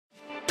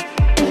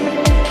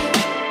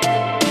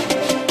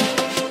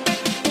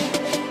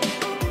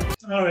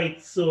right,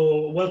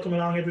 so welcome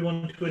along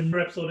everyone to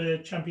another episode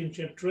of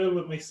Championship Drill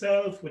with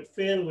myself, with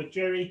Phil, with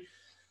Jerry.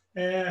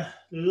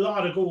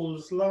 Lot of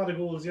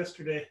goals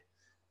yesterday.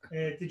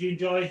 Did you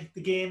enjoy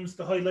the games,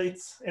 the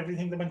highlights,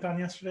 everything that went on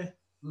yesterday?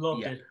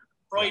 Loved it.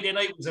 Friday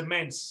night was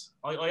immense.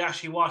 I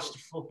actually watched the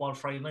football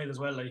Friday night as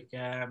well, and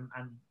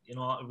it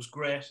was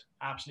great,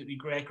 absolutely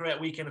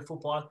great weekend of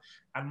football,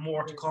 and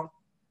more to come.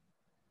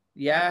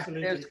 Yeah,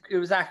 it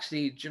was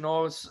actually,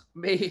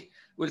 me.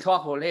 We'll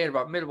talk about it later,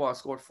 but Millwall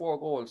scored 4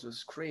 goals. It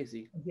was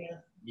crazy.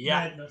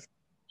 Yeah. Madness.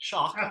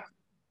 Shock.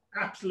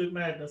 Absolute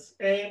madness.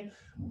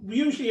 We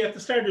usually at the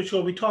start of the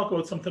show we talk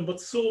about something, but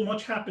so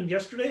much happened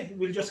yesterday.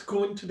 We'll just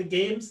go into the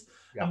games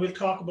and we'll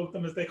talk about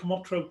them as they come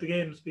up throughout the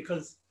games,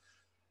 because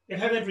it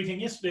had everything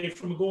yesterday,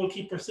 from a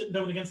goalkeeper sitting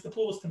down against the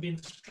post and being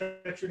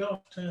stretchered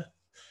off to,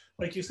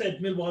 like you said,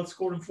 Millwall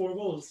scoring 4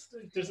 goals.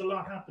 There's a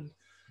lot happened.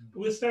 But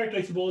we'll start,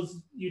 I suppose,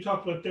 you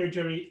talked about there,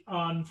 Jerry,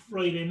 on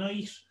Friday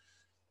night.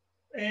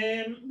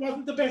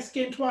 Wasn't the best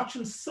game to watch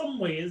in some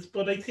ways,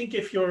 but I think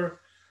if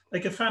you're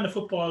like a fan of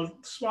football,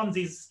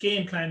 Swansea's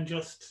game plan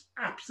just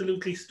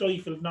absolutely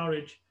stifled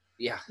Norwich.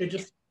 Yeah. They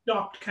just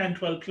stopped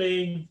Cantwell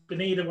playing.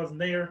 Beneda wasn't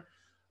there.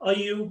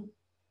 Ayew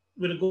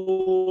with a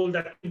goal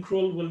that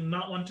Krull will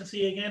not want to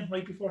see again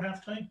right before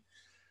half-time.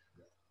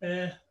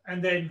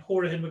 And then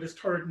Rotherham with his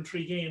third in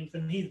 3 games,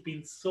 and he's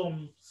been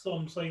some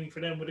signing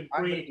for them with a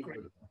great.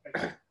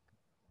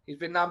 He's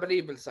been an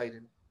unbelievable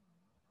signing.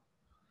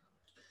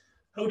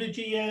 How did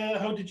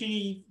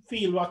you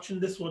feel watching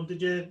this one?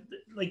 Did you,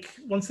 like,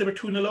 once they were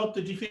 2-0 up,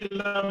 did you feel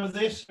that was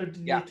it, or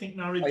did you think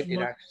Norwich? I did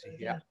actually.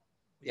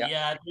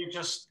 Yeah.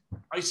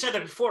 I said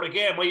it before the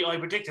game. I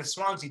predicted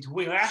Swansea to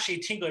win. I actually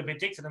think I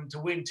predicted them to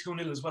win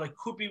 2-0 as well. I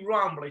could be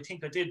wrong, but I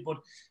think I did. But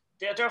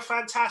they're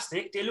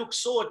fantastic. They look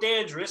so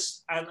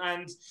dangerous,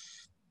 and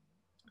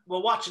we're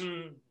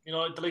watching,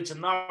 the likes of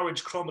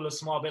Norwich crumble a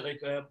small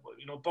bit,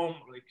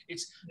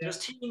 there's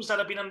teams that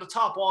have been on the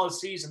top all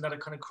season that are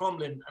kind of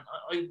crumbling,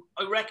 and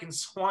I reckon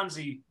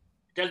Swansea,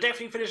 they'll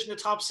definitely finish in the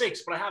top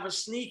 6, but I have a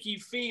sneaky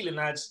feeling,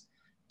 lads,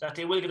 that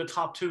they will get a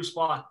top 2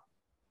 spot.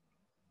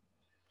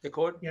 They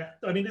could. Yeah,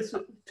 I mean,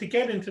 to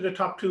get into the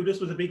top 2, this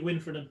was a big win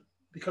for them,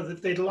 because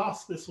if they'd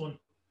lost this one,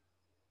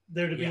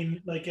 there'd have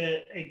been like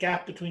a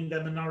gap between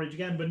them and Norwich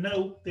again. But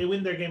now they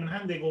win their game in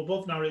hand, they go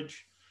above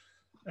Norwich,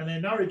 and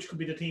then Norwich could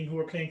be the team who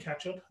are playing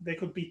catch up. They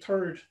could be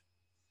third.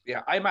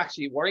 Yeah, I'm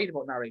actually worried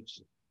about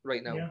Norwich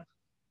right now.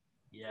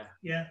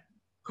 Yeah.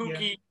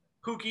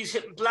 Cookie's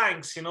hitting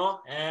blanks,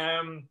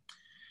 Conor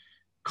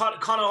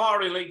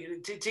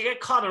Horry, to get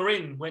Conor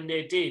in when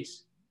they did,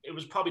 it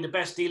was probably the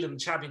best deal in the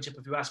Championship,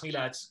 if you ask me,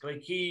 lads.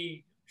 Like,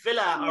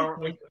 Villa are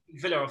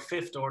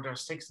 5th or they're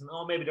 6th,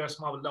 or maybe they're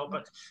small, but low.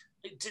 But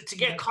to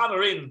get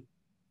Conor in,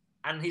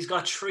 and he's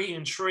got 3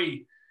 and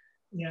 3,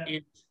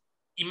 it's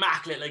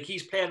immaculate. Like,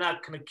 he's playing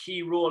that kind of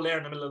key role there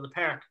in the middle of the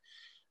park.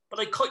 But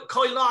like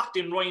Kyle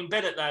Naughton, Ryan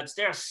Bennett, lads,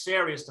 they're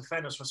serious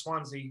defenders for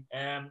Swansea.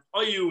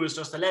 Ayew is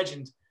just a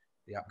legend.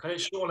 Yeah, kind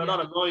of showing a lot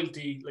of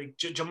loyalty. Like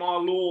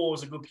Jamal Lowe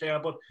is a good player,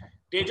 but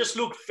they just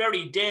look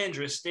very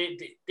dangerous. They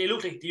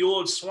look like the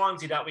old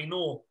Swansea that we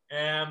know.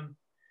 And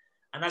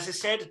as I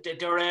said,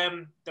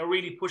 they're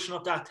really pushing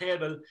up that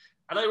table.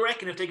 And I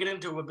reckon if they get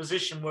into a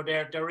position where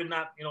they're in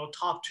that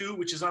top 2,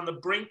 which is on the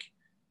brink,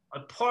 I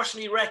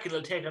personally reckon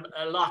it'll take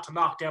a lot to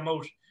knock them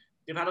out.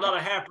 They've had a lot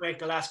of heartbreak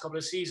the last couple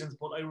of seasons,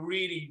 but I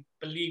really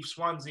believe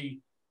Swansea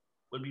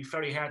will be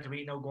very hard to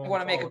beat now going forward. I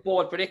want to make a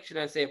bold prediction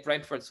and say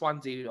Brentford,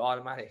 Swansea,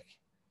 automatic.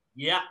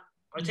 Yeah,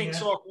 I think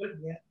so.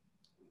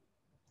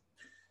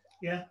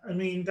 Yeah, I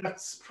mean,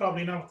 that's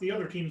probably not what the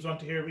other teams want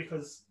to hear,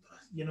 because,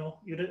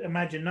 you'd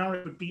imagine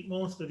Norwich would beat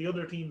most of the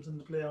other teams in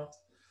the playoffs.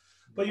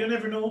 But you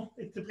never know.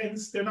 It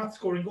depends. They're not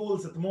scoring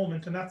goals at the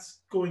moment, and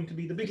that's going to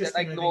be the biggest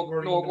thing. No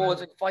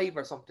goals in 5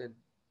 or something.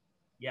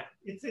 Yeah,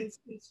 it's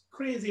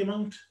crazy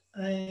amount.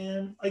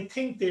 I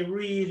think they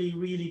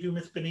really do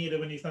miss Beneda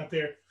when he's not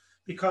there,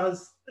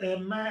 because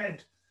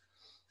mad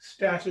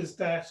stat is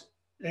that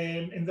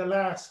in the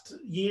last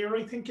year,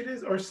 I think it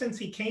is, or since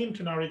he came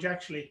to Norwich,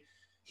 actually,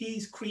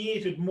 he's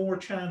created more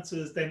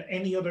chances than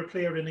any other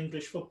player in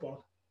English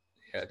football.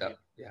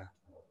 Yeah.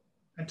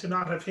 And to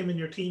not have him in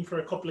your team for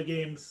a couple of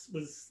games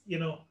was,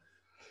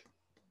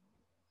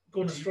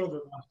 going to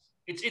struggle.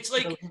 It's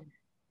like,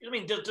 I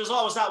mean, there's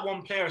always that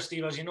one player,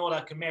 Steve, as you know,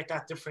 that can make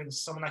that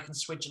difference. Someone that can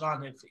switch it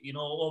on. If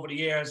over the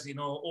years,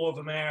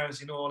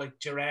 Overmars, like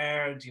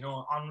Gerrard,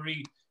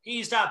 Henry.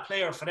 He's that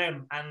player for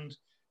them. And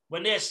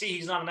when they see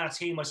he's not on that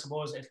team, I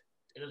suppose it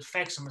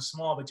affects him a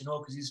small bit,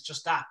 because he's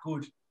just that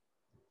good.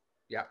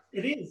 Yeah,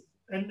 it is.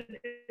 And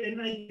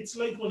it's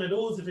like one of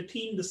those, if a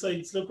team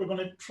decides, look, we're going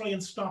to try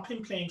and stop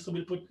him playing, so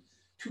we'll put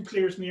 2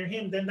 players near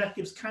him, then that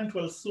gives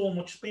Cantwell so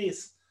much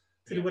space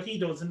to do what he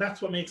does. And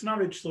that's what makes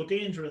Norwich so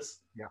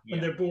dangerous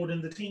when they're both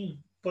in the team.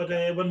 But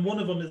when one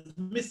of them is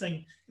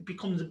missing, it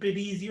becomes a bit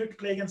easier to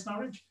play against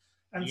Norwich.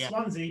 And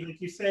Swansea,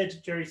 like you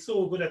said, Jerry,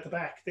 so good at the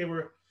back. They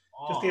were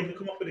just able to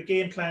come up with a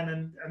game plan,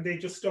 and they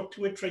just stuck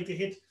to it, tried to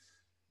hit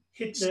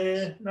hit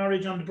the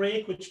Norwich on the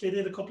break, which they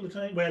did a couple of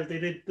times. Well, they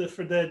did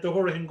for the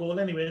Rotherham goal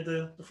anyway.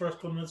 The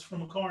first one was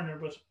from a corner,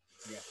 but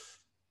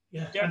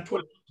yeah, they're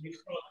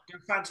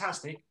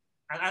fantastic.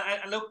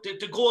 And look,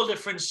 the goal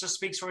difference just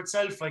speaks for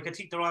itself. Like, I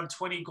think they're on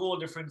 20 goal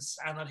difference,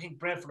 and I think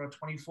Brentford are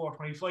 24,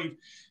 25.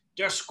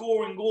 They're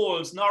scoring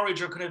goals.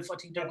 Norwich are I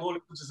think their goal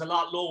difference is a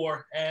lot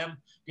lower.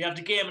 They have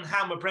the game in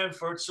hand with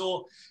Brentford.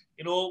 So,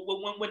 you know,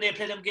 when they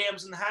play them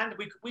games in hand,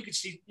 we could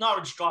see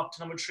Norwich drop to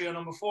number 3 or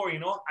number 4, you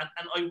know.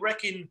 And I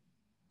reckon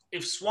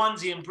if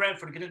Swansea and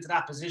Brentford get into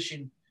that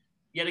position,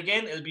 yet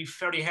again, it'll be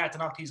very hard to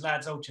knock these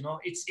lads out, you know.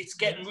 It's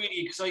getting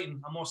really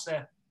exciting, I must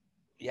say.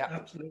 Yeah.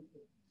 Absolutely.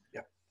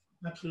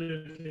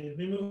 Absolutely.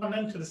 We move on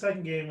then to the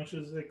second game, which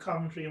was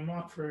Coventry and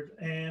Watford.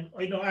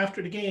 I know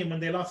after the game,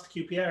 when they lost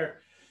to QPR,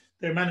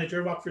 their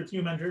manager, Watford's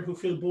new manager, who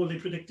Phil boldly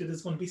predicted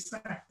is going to be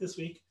sacked this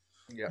week.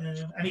 Yeah.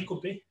 And he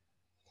could be.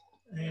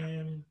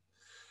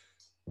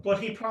 But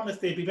he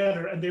promised they'd be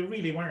better, and they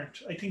really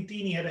weren't. I think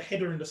Deeney had a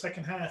header in the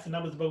second half, and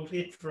that was about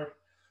it for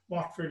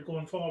Watford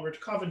going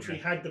forward. Coventry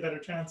had the better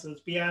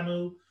chances.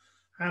 Biamu,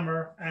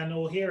 Hammer, and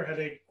O'Hare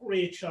had a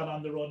great shot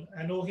on the run.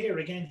 And O'Hare,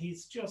 again, he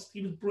was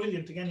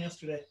brilliant again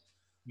yesterday.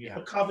 Yeah.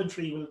 But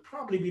Coventry will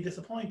probably be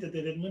disappointed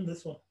they didn't win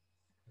this one.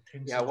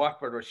 Yeah,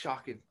 Watford were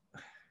shocking.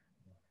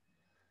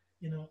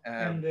 You know,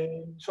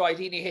 Troy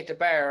Deeney hit the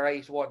bar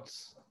right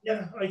once.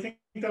 Yeah, I think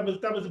that was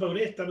about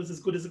it. That was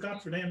as good as it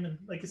got for them. And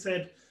like I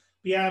said,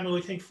 Biamo,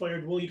 I think,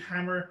 fired wide.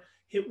 Hammer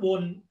hit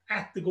one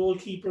at the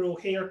goalkeeper.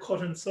 O'Hare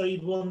cut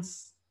inside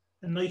once.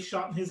 A nice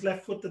shot in his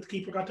left foot that the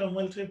keeper got down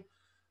well to.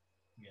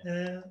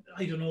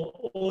 I don't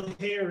know.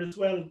 O'Hare as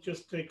well,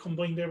 just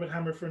combined there with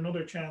Hammer for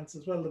another chance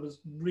as well. There was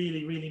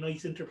really, really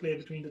nice interplay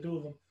between the two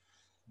of them.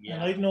 Yeah.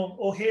 And I don't know,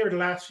 O'Hare the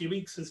last few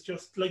weeks is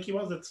just like he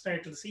was at the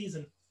start of the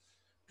season,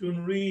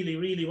 doing really,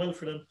 really well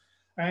for them.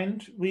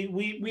 And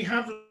we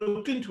have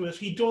looked into it.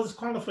 He does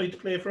qualify to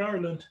play for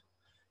Ireland.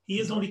 He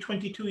is only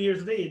 22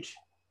 years of age.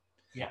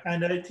 Yeah.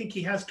 And I think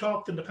he has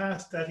talked in the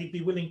past that he'd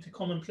be willing to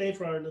come and play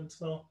for Ireland.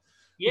 So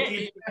with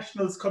the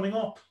internationals coming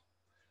up,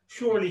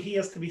 surely he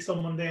has to be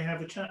someone they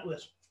have a chat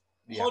with.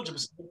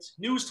 100%.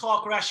 News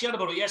Talk were actually on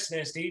about it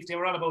yesterday, Steve. They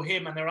were on about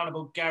him, and they were on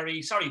about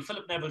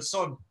Philip Neville's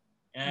son.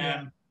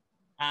 And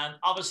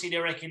obviously they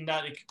reckon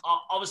that,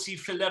 obviously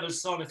Phil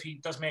Neville's son, if he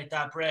does make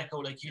that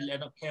breakout, he'll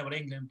end up playing with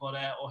England. But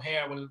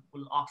O'Hare will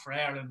opt for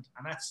Ireland,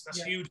 and that's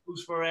huge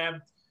news for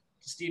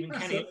Stephen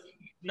Kenny.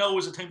 Now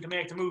is the time to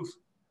make the move.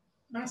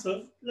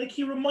 Massive.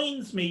 He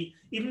reminds me,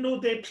 even though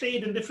they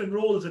played in different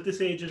roles at this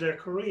age of their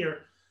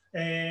career,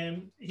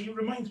 he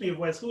reminds me of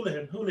Wes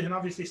Hoolahan. Hoolahan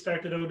obviously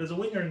started out as a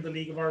winger in the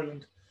League of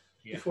Ireland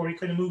before he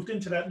kind of moved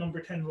into that number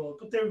 10 role.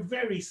 But they're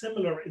very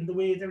similar in the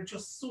way they're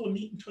just so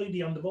neat and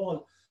tidy on the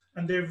ball,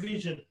 and their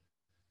vision to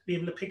be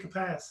able to pick a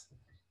pass.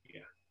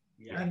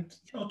 And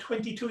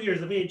 22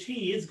 years of age,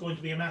 he is going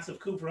to be a massive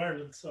coup for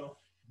Ireland. So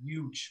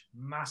huge,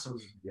 massive.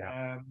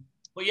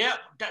 But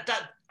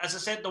that as I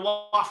said, the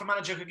Watford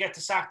manager could get the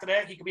sack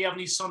today. He could be having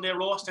his Sunday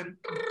roast and.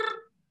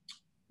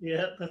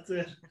 Yeah, that's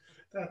it.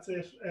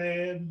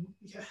 And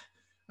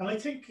I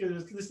think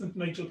listening to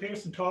Nigel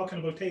Pearson talking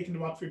about taking the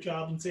Watford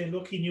job and saying,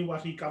 look, he knew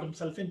what he got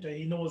himself into.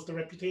 He knows the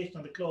reputation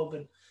of the club,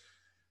 and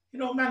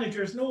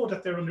managers know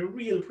that they're under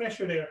real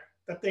pressure there,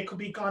 that they could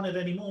be gone at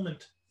any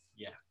moment.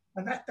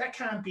 And that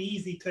can't be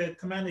easy to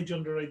manage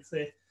under, I'd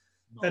say.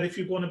 No. That if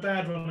you go on a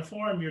bad run of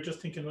form, you're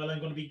just thinking, well, I'm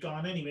going to be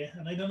gone anyway.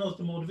 And I don't know if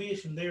the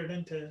motivation there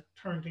then to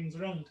turn things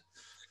around.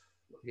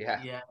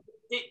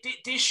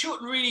 They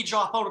shouldn't really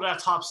drop out of that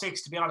top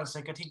 6, to be honest.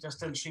 I think they're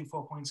still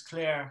 3-4 points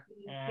clear.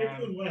 They're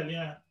doing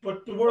well,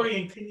 But the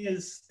worrying thing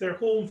is their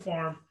home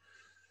form,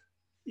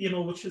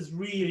 which has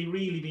really,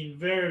 really been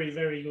very,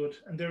 very good.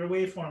 And their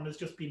away form has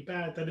just been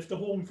bad. That if the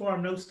home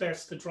form now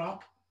starts to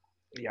drop,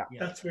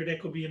 that's where they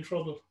could be in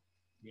trouble.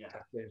 They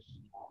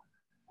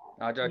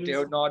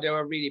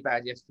were really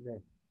bad yesterday.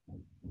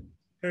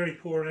 Very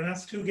poor, and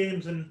that's 2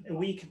 games in a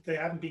week they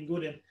haven't been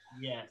good in.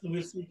 So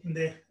we'll see when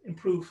they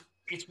improve.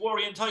 It's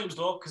worrying times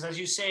though, because as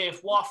you say,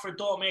 if Watford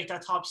don't make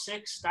that top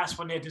 6, that's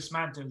when they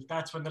dismantle.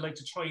 That's when they like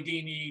to try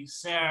Deeney,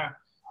 Sarr.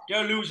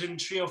 They're losing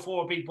 3 or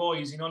 4 big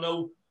boys.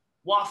 Now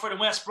Watford and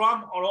West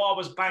Brom are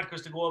always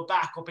bankers to go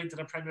back up into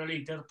the Premier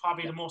League. They're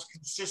probably the most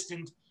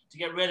consistent to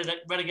get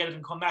relegated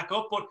and come back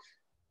up. But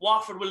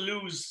Watford will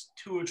lose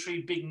 2 or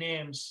 3 big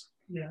names.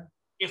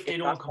 If they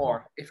don't come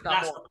up. If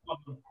not more. The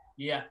problem.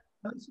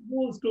 I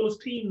suppose those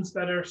teams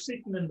that are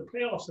sitting in the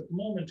playoffs at the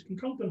moment can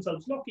count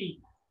themselves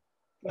lucky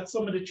that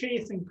some of the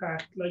chasing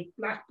pack, like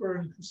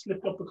Blackburn, has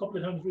slipped up a couple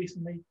of times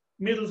recently.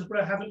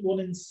 Middlesbrough haven't won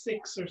in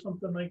 6 or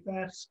something like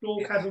that.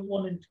 Stoke haven't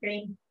won in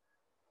 10.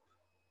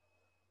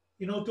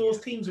 Those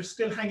teams are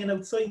still hanging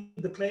outside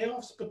the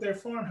playoffs, but their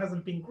form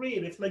hasn't been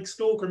great. If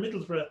Stoke or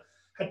Middlesbrough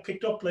had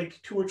picked up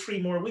 2 or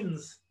 3 more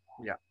wins.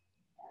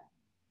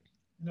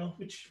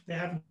 Which they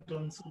haven't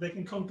done, so they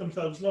can count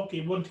themselves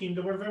lucky. One team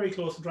that were very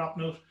close to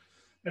dropping out,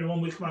 and one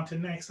we'll come on to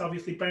next.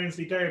 Obviously,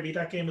 Barnsley Derby,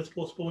 that game was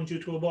postponed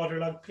due to a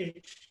waterlogged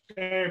pitch.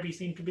 Derby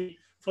seemed to be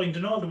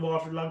finding all the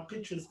waterlogged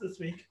pitches this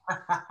week.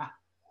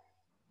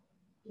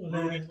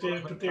 There we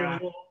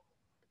go.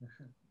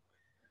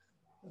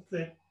 That's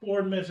it.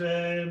 Bournemouth,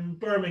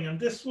 Birmingham.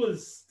 This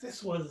was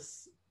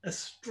a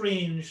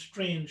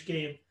strange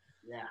game.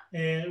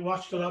 Yeah.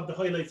 Watched a lot of the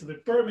highlights of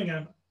it.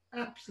 Birmingham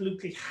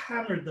absolutely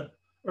hammered them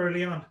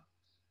early on.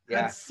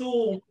 Yeah. Had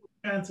so many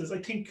chances. I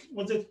think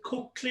was it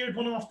Cook cleared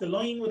one off the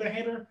line with a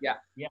header. Yeah.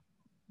 You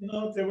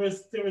know, there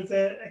was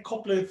a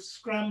couple of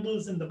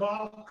scrambles in the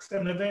box,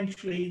 and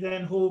eventually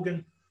then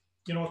Hogan,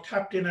 you know,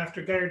 tapped in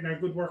after Gardner.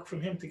 Good work from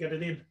him to get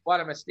it in.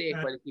 What a mistake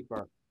by the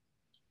keeper.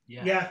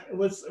 Yeah, it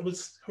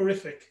was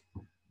horrific.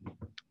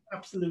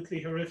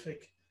 Absolutely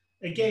horrific.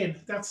 Again,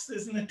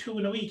 isn't it 2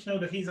 in a week now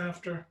that he's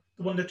after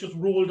the one that just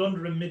rolled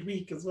under him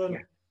midweek as well.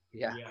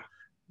 Yeah.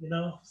 You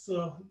know,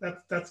 so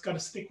that's got to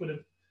stick with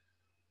him.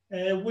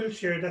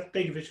 Wilshere, that's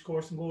Begovic,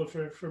 course, and goal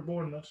for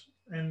Bournemouth.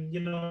 And, you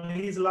know,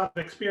 he's a lot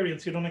of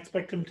experience. You don't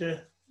expect him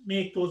to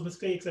make those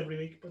mistakes every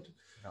week. But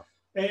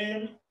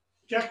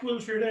Jack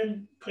Wilshere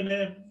then kind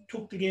of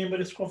took the game by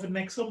the scruff of the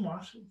neck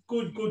somewhat.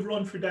 Good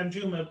run for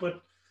Danjuma,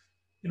 but,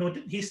 you know,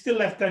 he still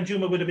left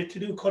Danjuma with a bit to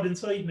do, cut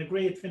inside and a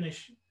great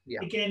finish. Yeah.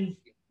 Again,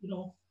 you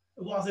know,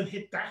 it wasn't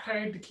hit that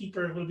hard. The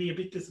keeper will be a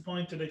bit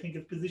disappointed. I think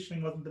his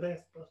positioning wasn't the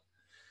best, but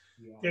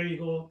there you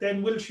go.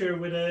 Then Wilshere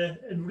with a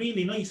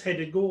really nice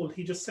headed goal.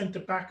 He just sent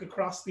it back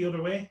across the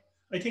other way.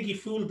 I think he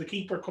fooled the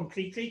keeper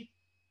completely,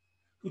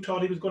 who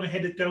thought he was going to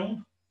head it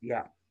down.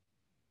 Yeah.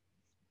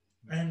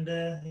 And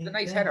a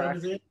nice header.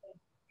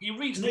 He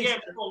reads the game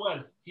so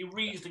well. He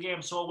reads the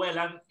game so well,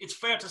 and it's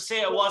fair to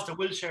say it was the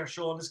Wilshere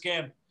show in this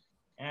game.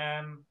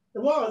 It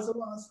was.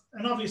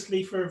 And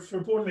obviously for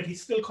Bournemouth,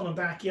 he's still coming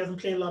back. He hasn't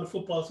played a lot of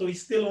football, so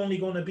he's still only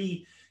going to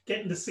be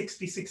getting the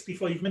 60,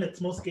 65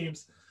 minutes most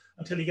games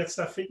until he gets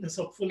that fitness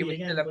up fully again.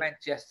 He was still a bench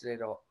yesterday,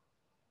 though.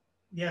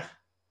 Yeah.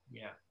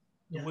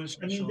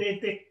 I mean,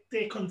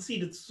 they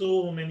conceded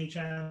so many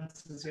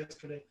chances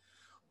yesterday.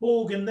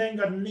 Hogan then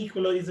got an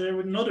equaliser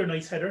with another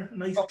nice header, a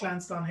nice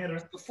glanced-on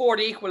header. Before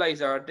the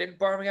equaliser, didn't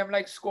Birmingham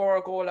score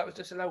a goal that was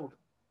disallowed?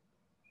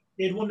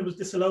 They had one that was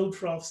disallowed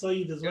for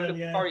offside as well.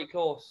 Yeah, very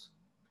close.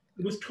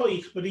 It was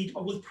tight, but it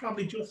was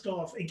probably just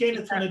off. Again,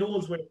 it's one of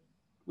those where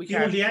the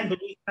only angle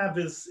we have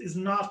is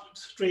not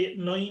straight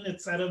in line.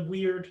 It's at a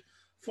weird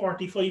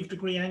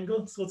 45-degree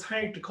angle, so it's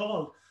hard to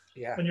call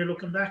when you're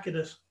looking back at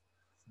it.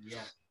 Yeah,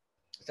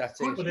 that's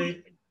it. But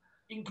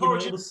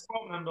encouraging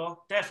Birmingham,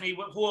 though. Definitely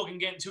with Hogan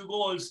getting 2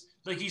 goals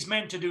like he's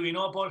meant to do, you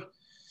know. But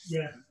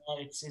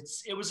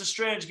it was a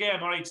strange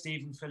game, all right,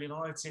 Stephen, Phil. You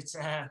know, it's as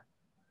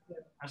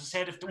I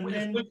said, if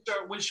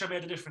Wilshere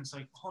made a difference,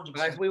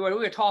 100%. We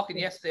were talking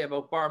yesterday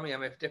about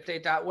Birmingham. If they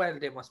played that well,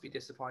 they must be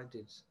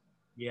disappointed.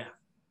 Yeah.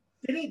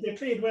 They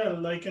played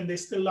well, and they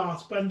still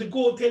lost. But the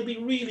goal, they'll be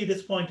really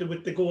disappointed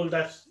with the goal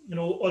that, you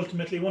know,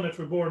 ultimately won it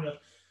for Bournemouth.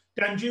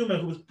 Danjuma,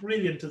 who was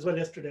brilliant as well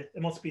yesterday,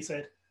 it must be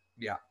said.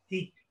 Yeah.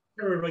 He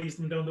terrorised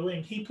them down the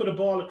wing. He put a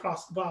ball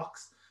across the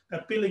box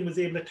that Billing was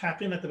able to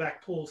tap in at the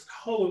back post.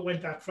 How it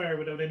went that far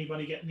without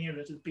anybody getting near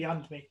it is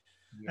beyond me.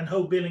 And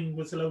how Billing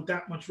was allowed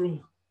that much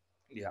room.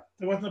 Yeah.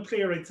 There wasn't a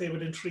player, I'd say,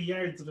 within 3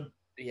 yards of him.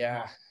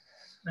 Yeah.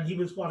 And he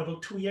was,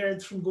 about 2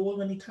 yards from goal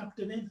when he tapped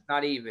it in?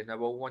 Not even,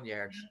 about 1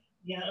 yard.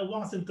 Yeah, it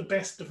wasn't the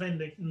best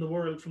defending in the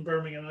world from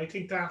Birmingham. I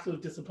think that will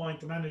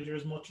disappoint the manager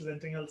as much as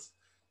anything else.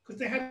 Because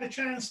they had a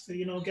chance to,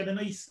 you know, get a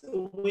nice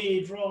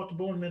away draw to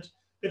Bournemouth,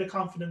 bit of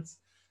confidence.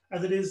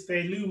 As it is,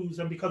 they lose,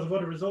 and because of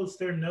other results,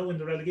 they're now in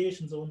the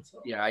relegation zone.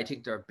 So. Yeah, I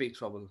think they're in big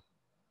trouble.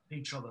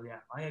 Big trouble, yeah.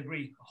 I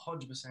agree,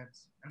 100%. And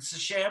it's a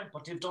shame,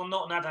 but they've done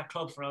nothing at that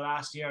club for the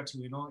last year or two,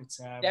 you know. It's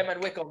them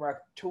and Wickham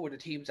are 2 of the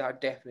teams that are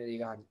definitely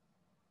gone.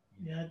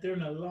 Yeah, they're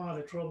in a lot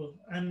of trouble.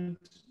 And,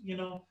 you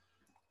know,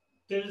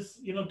 there's,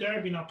 you know,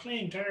 Derby not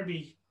playing.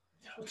 Derby,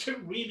 they're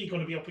really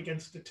going to be up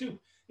against it too.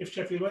 If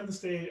Sheffield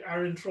Wednesday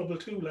are in trouble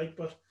too,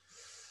 but,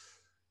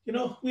 you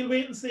know, we'll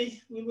wait and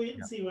see. We'll wait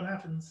and see what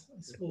happens,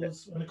 I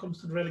suppose, when it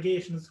comes to the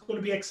relegation. It's going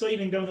to be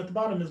exciting down at the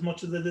bottom as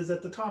much as it is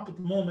at the top at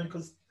the moment,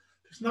 because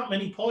there's not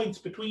many points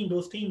between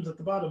those teams at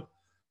the bottom.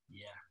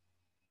 Yeah.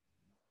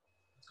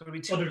 It's going to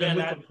be other than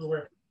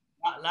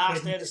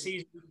last day of the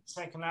season,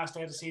 second last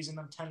day of the season,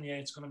 I'm telling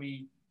you,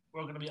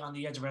 we're going to be on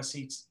the edge of our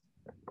seats.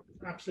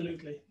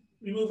 Absolutely.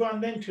 We move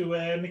on then to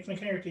Mick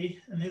McCarthy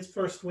and his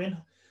first win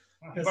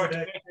as a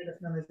Cardiff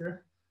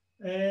manager.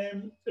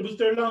 It was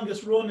their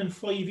longest run in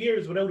 5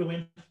 years without a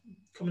win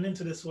coming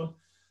into this one.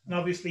 And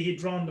obviously he'd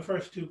drawn the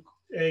first 2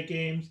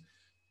 games.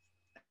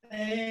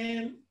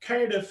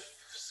 Cardiff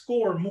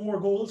score more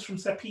goals from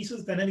set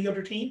pieces than any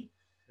other team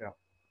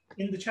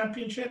in the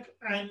championship.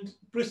 And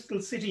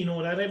Bristol City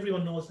know that.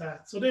 Everyone knows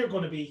that. So they're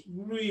going to be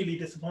really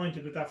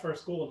disappointed with that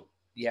first goal.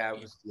 Yeah,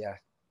 it was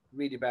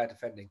really bad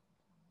defending.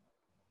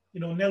 You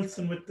know,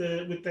 Nelson with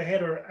the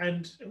header,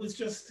 and it was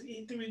just,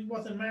 it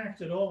wasn't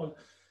marked at all.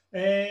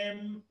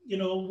 You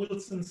know,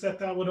 Wilson set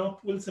that one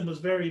up. Wilson was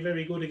very,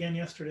 very good again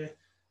yesterday.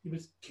 He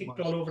was kicked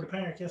all over the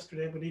park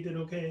yesterday, but he did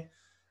okay.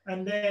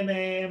 And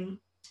then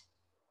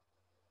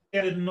he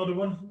added another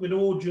one with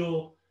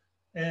Ojo,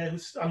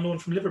 who's unknown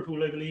from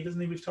Liverpool, I believe,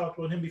 isn't he? We've talked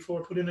about him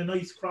before. Put in a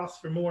nice cross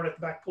for Moore at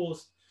the back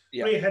post.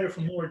 Yeah. Great header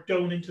from Moore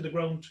down into the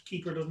ground.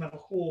 Keeper doesn't have a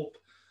hope.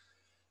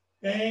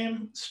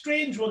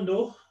 Strange one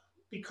though,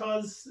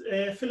 because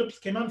Phillips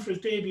came on for his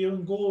debut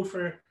and goal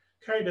for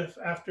Cardiff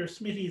after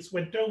Smithies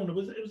went down. It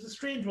was a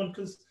strange one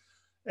because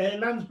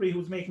Lansbury, who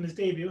was making his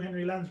debut,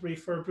 Henry Lansbury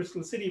for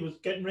Bristol City, was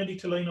getting ready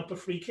to line up a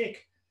free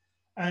kick.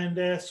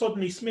 And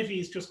suddenly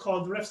Smithies just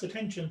called the ref's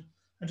attention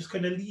and just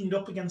kind of leaned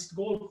up against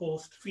the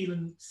goalpost,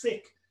 feeling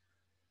sick.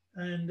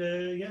 And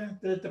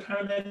the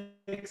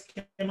paramedics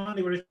came on.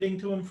 They were attending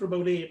to him for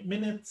about 8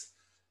 minutes.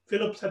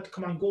 Phillips had to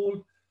come on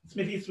goal.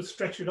 Smithies was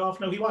stretchered off.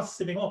 Now, he was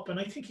sitting up, and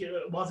I think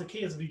it was a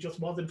case of he just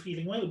wasn't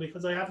feeling well,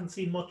 because I haven't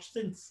seen much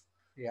since.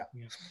 Yeah.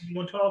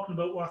 Anyone talking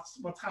about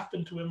what's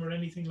happened to him or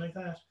anything like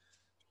that.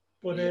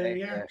 But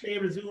play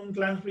resumed.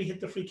 Lansbury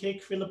hit the free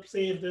kick. Phillips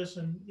saved it,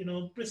 and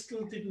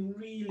Bristol didn't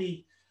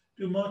really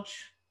do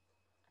much.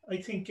 I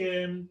think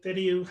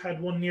Dediu had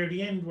one near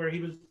the end where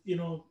he was,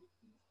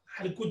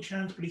 had a good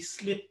chance, but he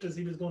slipped as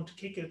he was going to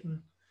kick it,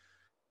 and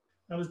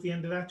that was the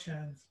end of that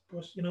chance.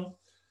 But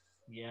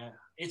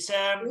it's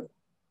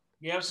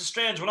it was a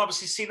strange one.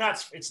 Obviously, seeing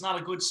that, it's not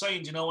a good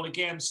sign. When a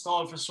game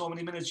stalled for so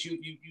many minutes, you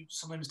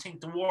sometimes think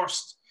the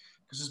worst,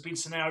 because there's been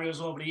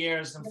scenarios over the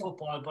years in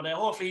football. But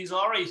hopefully he's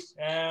all right.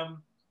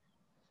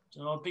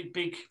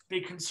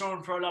 Big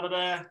concern for a lot of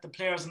the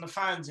players and the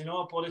fans.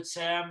 But it's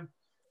I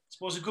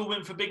suppose a good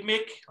win for Big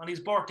Mick on his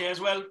birthday as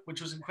well,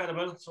 which was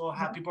incredible. So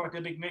happy birthday,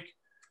 Big Mick.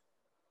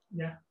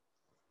 Yeah.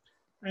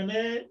 And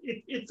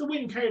it's a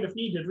win Cardiff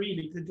needed,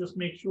 really, to just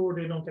make sure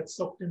they don't get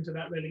sucked into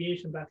that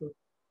relegation battle.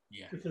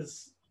 Yeah.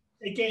 Because,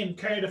 again,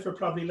 Cardiff are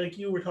probably, like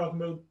you were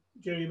talking about,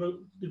 Jerry, about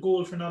the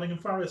goal for Nottingham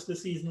Forest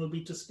this season will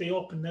be to stay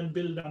up and then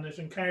build on it.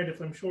 And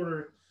Cardiff, I'm sure,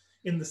 are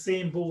in the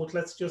same boat.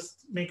 Let's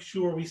just make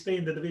sure we stay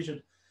in the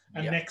division.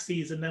 And next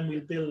season, then we'll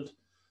build.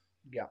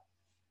 Yeah.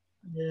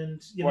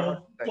 And,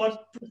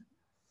 but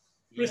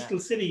Bristol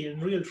City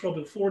in real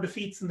trouble. 4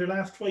 defeats in their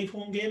last 5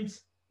 home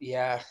games.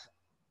 Yeah.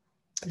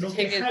 The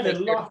thing is,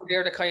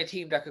 they're the kind of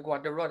team that could go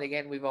on the run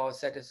again. We've always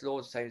said this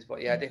loads of times, but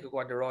they could go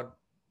on the run.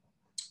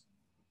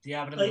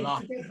 Yeah, but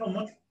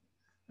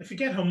I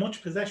forget how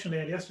much possession they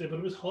had yesterday, but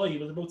it was high.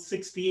 It was about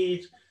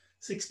 68,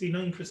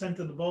 69%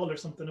 of the ball or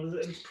something. It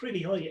was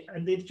pretty high,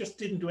 and they just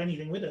didn't do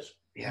anything with it.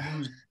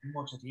 Yeah,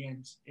 much at the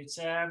end. It's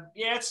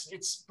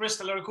it's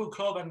Bristol are a good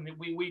club, and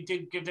we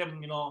did give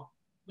them,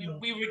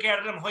 we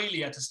regarded them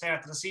highly at the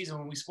start of the season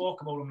when we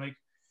spoke about them,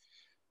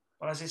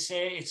 But as I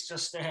say, it's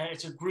just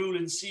it's a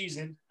grueling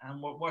season,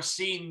 and we're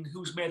seeing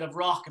who's made of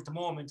rock at the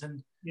moment,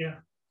 and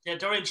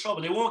they're in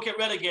trouble. They won't get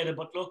relegated,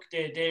 but look,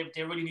 they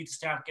really need to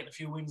start getting a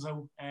few wins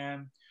out.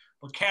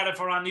 But Cardiff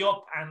are on the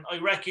up, and I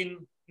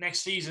reckon next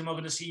season we're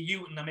going to see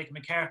Houghton and Mick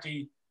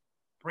McCarthy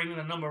bringing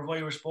a number of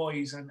Irish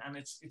boys, and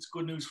it's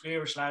good news for the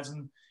Irish lads,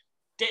 and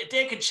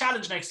they can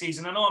challenge next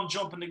season. I know I'm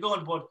jumping the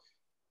gun, but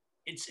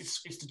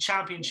it's the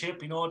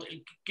championship.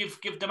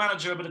 Give the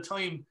manager a bit of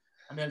time,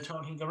 and they'll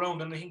turn things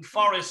around. And I think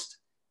Forest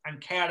and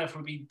Cardiff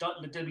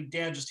they'll be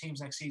dangerous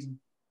teams next season.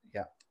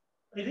 Yeah,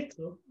 I think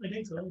so. I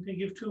think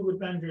you have 2 good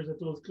managers at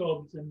those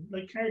clubs, and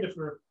Cardiff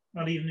are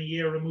not even a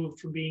year removed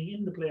from being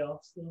in the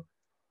playoffs. So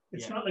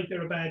it's not like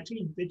they're a bad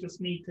team. They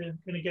just need to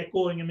kind of get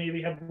going and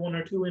maybe have 1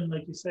 or 2 in,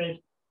 like you said.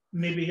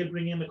 Maybe he'll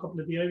bring in a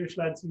couple of the Irish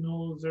lads he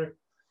knows or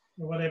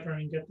whatever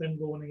and get them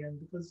going again,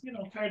 because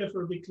Cardiff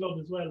are a big club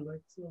as well.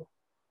 So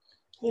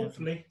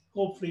hopefully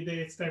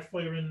they start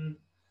firing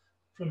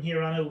from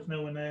here on out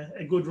now, and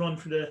a good run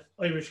for the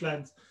Irish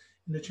lads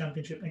in the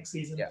championship next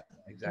season. Yeah,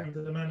 exactly.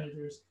 The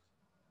managers.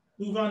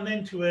 Move on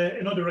then to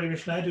another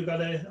Irish lad who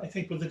got I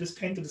think was his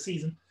 10th of the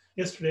season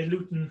yesterday.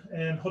 Luton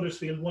and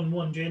Huddersfield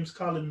 1-1. James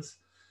Collins,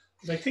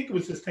 I think it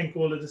was his 10th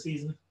goal of the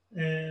season.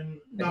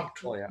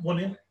 Knocked one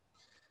in.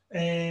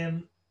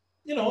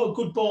 A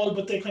good ball,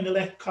 but they kind of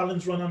let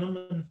Collins run on him,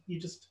 and he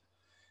just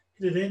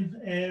hit it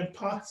in.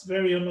 Potts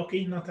very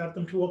unlucky not to have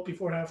them 2 up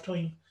before half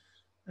time.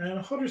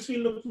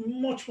 Huddersfield looked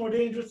much more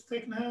dangerous the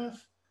second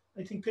half.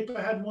 I think Pippa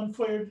had one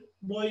fired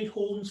wide.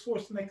 Holmes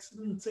forced an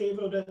excellent save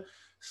out of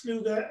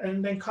Sluga,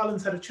 and then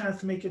Collins had a chance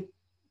to make it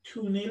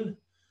 2-0.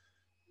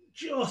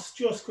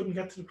 Just couldn't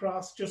get to the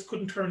cross, just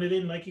couldn't turn it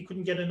in, he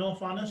couldn't get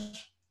enough on it.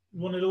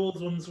 One of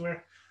those ones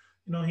where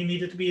he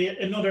needed to be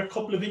another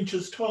couple of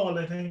inches tall,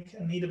 I think,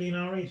 and he'd have been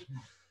all right.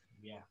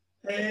 Yeah.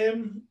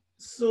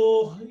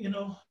 So,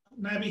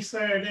 Naby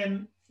Sarr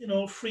then,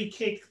 free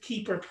kick,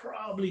 keeper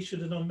probably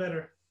should have done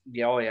better.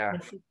 Yeah.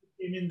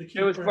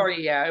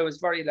 It was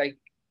very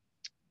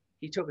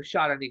he took a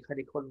shot and he kind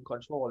of couldn't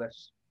control it.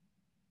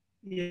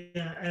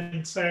 Yeah,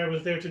 and Sarr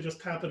was there to just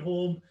tap it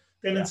home.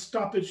 Then in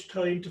stoppage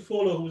time,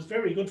 Toffolo, who was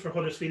very good for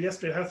Huddersfield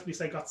yesterday, it has to be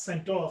said, got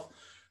sent off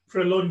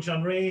for a lunge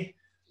on Ray,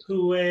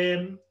 who,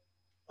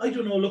 I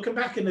don't know, looking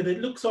back in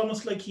it looks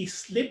almost like he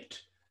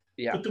slipped.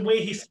 Yeah. But the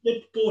way he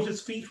slipped, both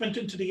his feet went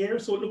into the air,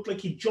 so it looked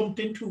like he jumped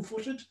in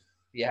 2-footed.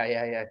 Yeah,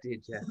 it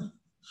did, yeah.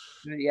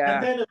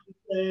 And then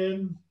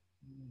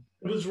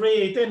it was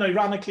Ray, then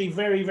ironically,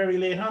 very, very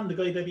late on, the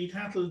guy that he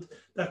tackled,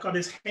 that got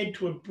his head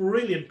to a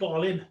brilliant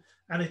ball in,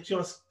 and it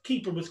just,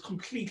 keeper was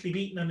completely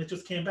beaten, and it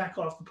just came back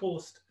off the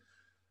post.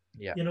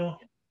 Yeah.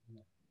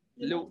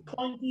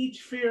 point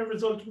each, fair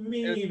result,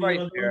 maybe. It's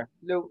right fair.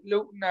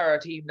 Luton are a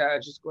team that are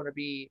just going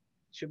to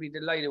should be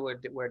delighted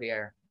with where they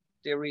are.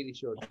 They really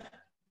should.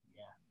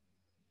 Yeah.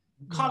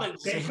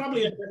 Collins, they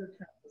probably have better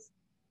chances.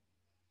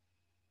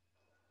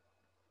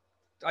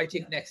 I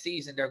think next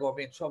season they're going to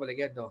be in trouble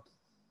again, though.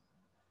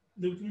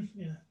 Luton,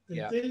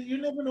 you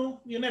never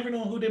know. You never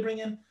know who they bring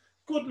in.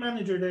 Good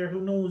manager there who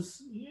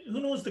knows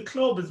the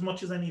club as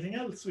much as anything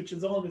else, which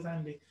is always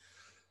handy.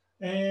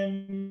 I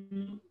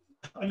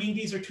mean,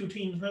 these are two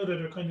teams now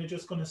that are kind of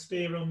just going to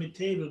stay around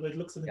mid-table by the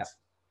looks of it.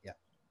 Yeah.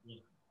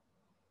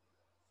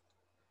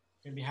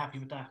 They'll be happy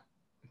with that.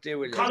 They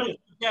will. Collins,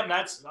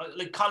 lads.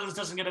 Like Collins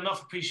doesn't get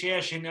enough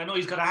appreciation. I know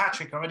he's got a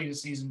hat-trick already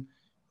this season.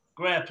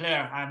 Great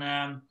player,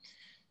 and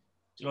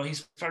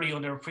he's very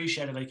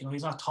underappreciated. Like,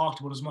 he's not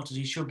talked about as much as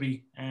he should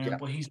be.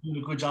 But he's doing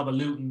a good job at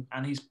Luton,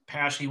 and he's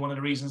partially one of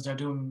the reasons they're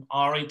doing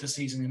all right this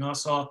season.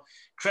 So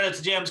credit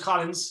to James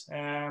Collins.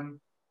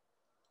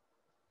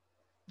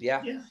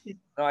 Yeah,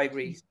 I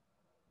agree.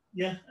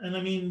 Yeah, and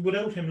I mean,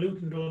 without him,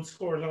 Luton don't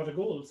score a lot of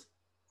goals.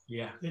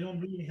 Yeah, they don't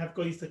really have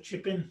guys that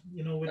chip in.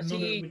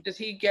 Does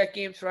he get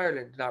games for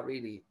Ireland? Not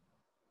really.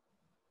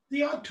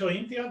 The odd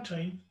time.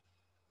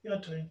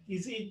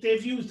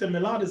 They've used him a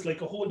lot as like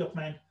a hold-up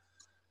man.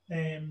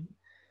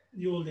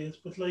 The old days,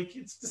 but like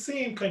it's the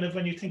same kind of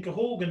when you think of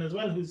Hogan as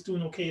well, who's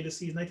doing okay this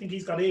season. I think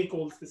he's got 8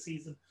 goals this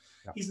season.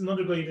 Yeah. He's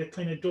another guy that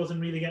kind of doesn't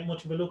really get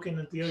much of a look in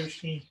at the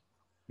Irish team.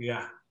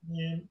 Yeah.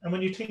 And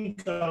when you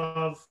think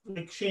of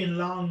like Shane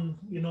Long,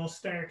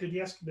 started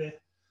yesterday,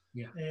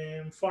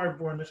 for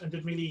Bournemouth and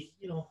didn't really,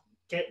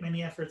 get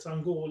many efforts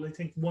on goal. I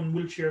think one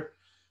Wiltshire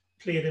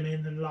played him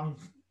in and Long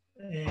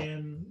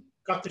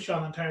got the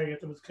shot on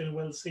target that was kind of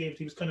well saved.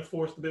 He was kind of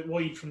forced a bit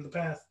wide from the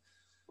path.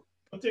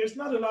 But there's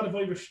not a lot of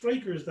Irish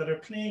strikers that are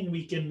playing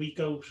week in, week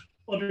out,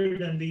 other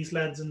than these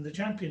lads in the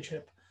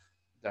Championship.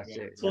 That's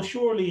it. So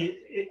surely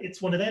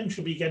it's one of them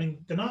should be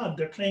getting the nod.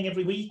 They're playing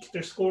every week.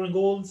 They're scoring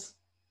goals.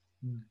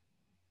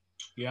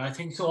 Yeah, I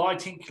think so. I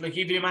think like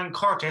even your man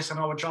Curtis, I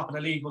know we're dropping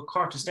the league, but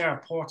Curtis there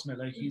at Portsmouth,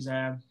 like he's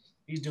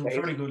doing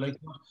very good. Like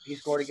he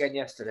scored again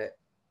yesterday.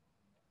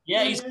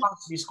 Yeah, he's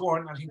constantly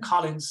scoring. I think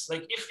Collins,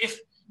 like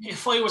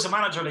if I was a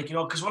manager, like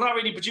because we're not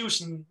really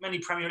producing many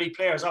Premier League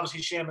players.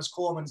 Obviously, Seamus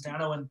Coleman's there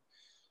now, and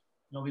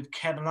we've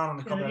Kevin Long and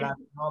a couple of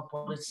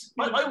lads.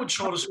 But I would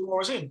throw the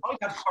scores in. I'd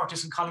have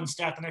Curtis and Collins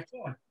start the next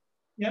one.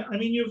 Yeah, I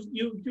mean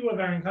you do have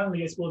Aaron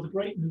Connolly, I suppose, at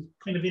Brighton, who's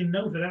kind of in and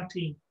out of that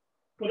team.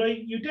 But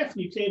you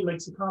definitely played like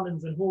Sir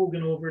Collins and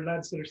Hogan over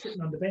lads that are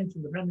sitting on the bench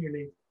in the Premier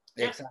League.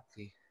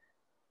 Exactly.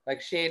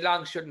 Like Shane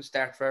Long shouldn't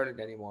start for Ireland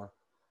anymore.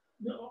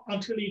 No,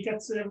 until he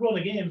gets a run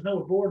of games now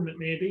at Bournemouth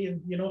maybe,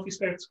 and if he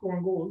starts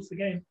scoring goals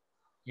again,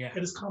 get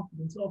his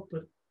confidence up.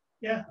 But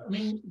yeah, I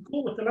mean,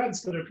 go with the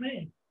lads that are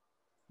playing.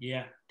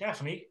 Yeah,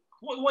 definitely.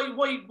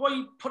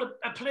 Why put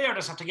a player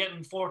that's after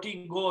getting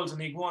 14 goals in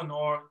League One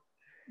or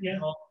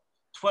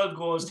 12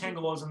 goals, 10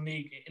 goals in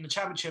the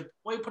Championship?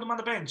 Why put him on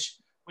the bench?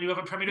 When you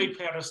have a Premier League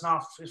player that's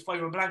not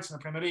firing blanks in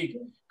the Premier League,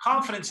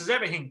 confidence is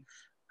everything,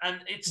 and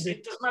it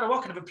doesn't matter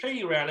what kind of a player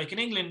you are. Like in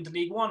England, the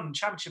League One,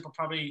 Championship are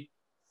probably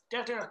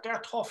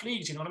they're tough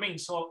leagues. You know what I mean?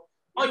 So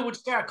I would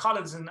start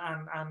Collins and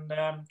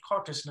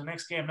Curtis in the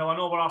next game. Now I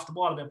know we're off the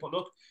ball a bit, but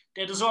look,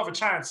 they deserve a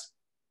chance.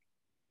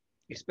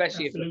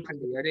 Especially if they're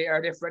friendly. Are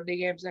they friendly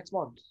games next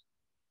month?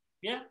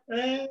 Yeah.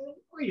 I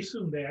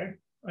assume they are.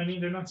 I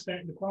mean, they're not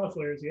starting the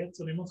qualifiers yet,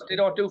 so they must. But they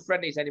don't do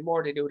friendlies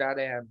anymore. They do that.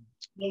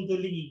 Well, the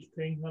league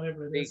thing,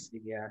 whatever it is.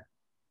 Yeah.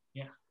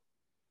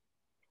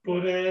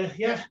 But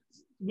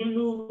we'll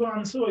move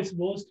on. So I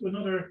suppose to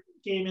another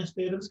game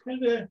instead. It was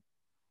kind of a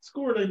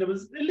scoreline that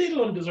was a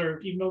little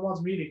undeserved, even though it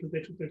wasn't really because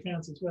they took their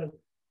chance as well.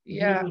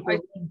 Yeah, I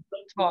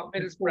thought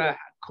Middlesbrough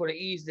could have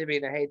easily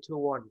been ahead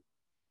 2-1.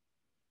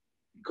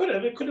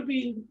 It could have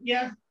been.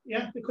 Yeah,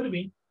 it could have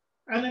been.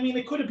 And I mean,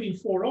 it could have been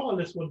 4-4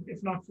 this one,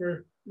 if not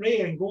for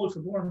Ray and goal for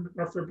Bournemouth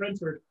or for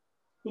Brentford,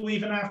 who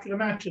even after the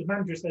match, as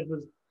manager said,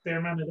 was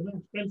their man of the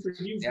match. Brentford.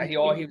 He was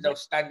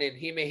outstanding.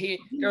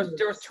 There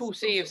was 2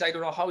 saves. I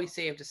don't know how he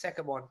saved the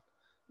second one.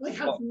 I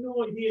have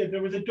no idea.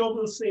 There was a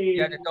double save.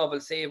 Yeah, the double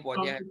save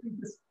one. Yeah.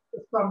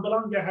 From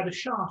Bologna had a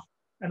shot,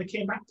 and it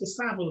came back to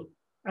Saville,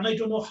 and I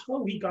don't know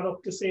how he got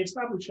up to save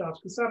Saville's shots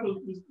because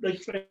Saville was like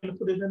trying to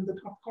put it in the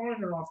top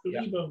corner off the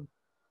rebound.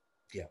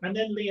 Yeah. And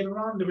then later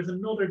on, there was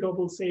another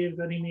double save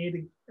that he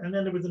made, and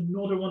then there was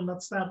another one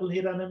that Saville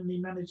hit on him, and he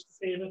managed to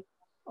save it.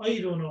 I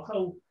don't know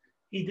how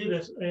he did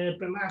it.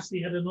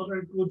 Belassi had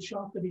another good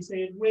shot that he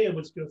saved. Ray he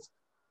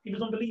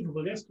was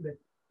unbelievable yesterday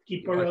to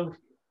keep her out.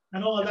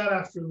 And all that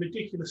after a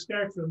ridiculous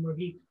start for him where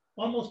he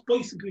almost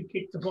bicycle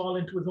kicked the ball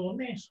into his own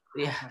net.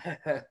 Yeah.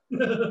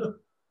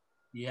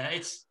 Yeah,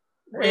 it's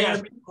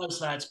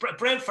lads.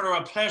 Brentford are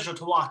a pleasure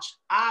to watch.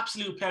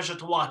 Absolute pleasure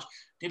to watch.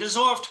 They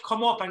deserve to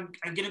come up and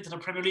get into the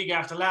Premier League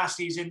after last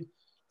season.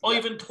 Yeah.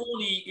 Ivan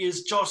Toney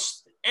is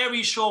just,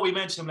 every show we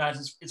mention him,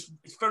 lads, it's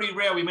very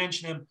rare we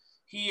mention him.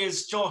 He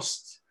is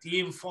just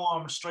the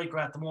informed striker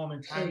at the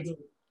moment. And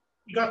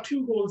he got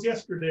 2 goals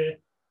yesterday,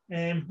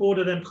 and both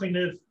of them kind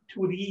of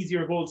 2 of the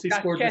easier goals he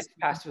scored. That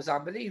pass was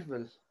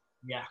unbelievable.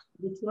 Yeah.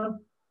 Which one?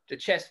 The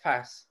chest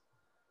pass.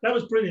 That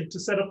was brilliant to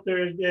set up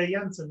there.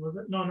 Janssen, was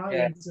it? No, not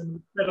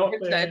Janssen. Set up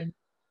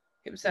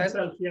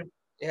himself. Yeah.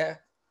 Yeah.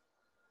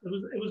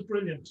 It was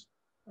brilliant.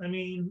 I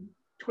mean,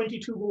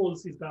 22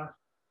 goals he's got.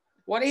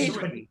 What age?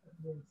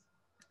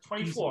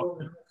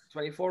 24.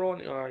 24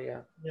 only. Oh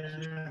yeah.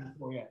 Yeah.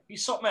 Oh yeah.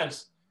 He's something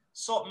else.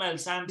 Something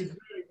else, and he's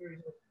very, very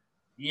good.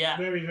 Yeah.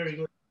 Very, very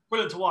good.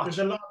 Brilliant to watch. There's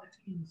a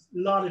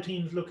lot of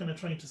teams looking at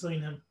trying to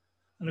sign him,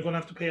 and they're going to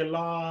have to pay a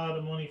lot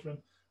of money for him.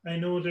 I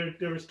know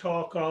there was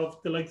talk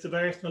of the likes of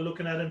Arsenal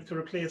looking at him to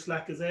replace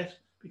Lacazette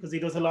because he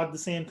does a lot of the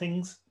same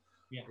things.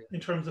 Yeah. In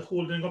terms of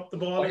holding up the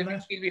ball and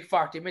that. He'll be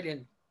 40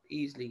 million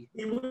easily.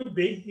 He will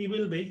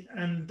be,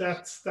 and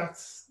that's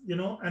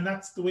and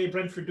that's the way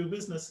Brentford do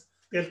business.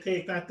 They'll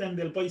take that, then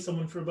they'll buy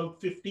someone for about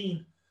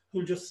 15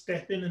 who'll just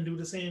step in and do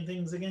the same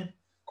things again.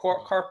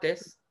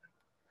 Curtis.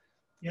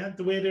 Yeah,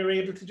 the way they're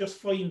able to just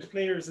find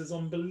players is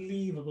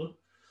unbelievable.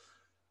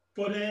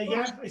 But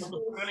I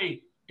suppose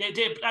they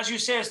as you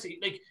say,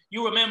 like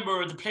you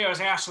remember the players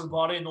Arsenal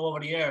brought in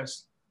over the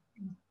years.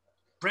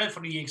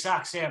 Brentford the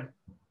exact same.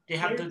 They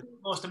have the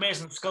most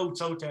amazing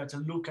scouts out there to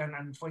look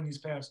and find these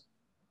players.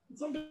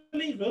 It's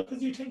unbelievable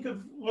because you think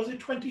of, was it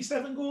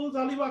 27 goals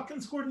Ollie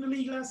Watkins scored in the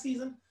league last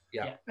season?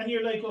 Yeah. And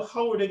you're like, well,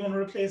 how are they going to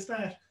replace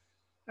that?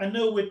 And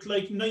now with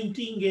like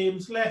 19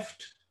 games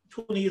left,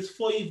 Tony is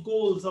 5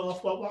 goals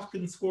off what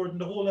Watkins scored in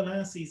the whole of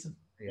last season.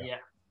 Yeah.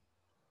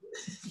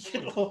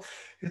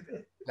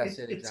 That's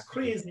it. It's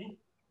crazy.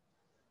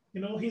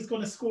 He's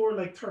going to score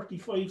like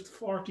 35 to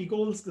 40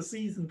 goals this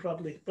season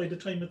probably by the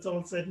time it's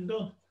all said and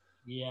done.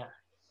 Yeah.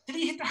 Did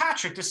he hit the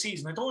hat-trick this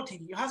season? I don't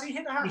think has he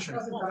hit the hat-trick? He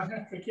hasn't got a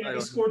hat-trick yet. He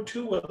scored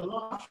 2 a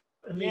lot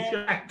and he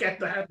can't get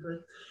the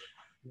hat-trick.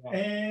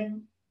 Yeah.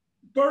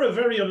 Borough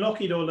very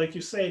unlucky though, like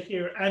you said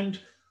here. And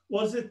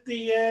was it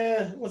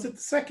the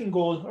second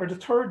goal or the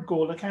third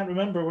goal? I can't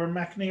remember where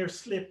McNair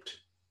slipped.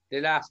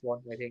 The last one,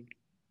 I think.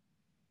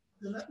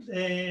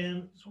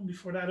 One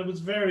before that, it was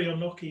very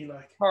unlucky.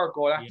 Like third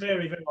goal, actually.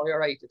 Very, very. Oh, you're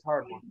right. The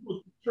third one.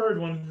 Third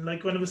one,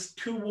 like when it was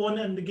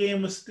 2-1 and the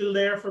game was still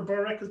there for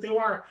Borough, because they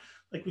were,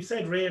 like we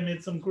said, Ray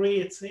made some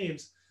great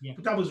saves. Yeah.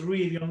 But that was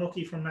really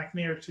unlucky for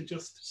McNair to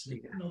just,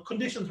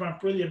 conditions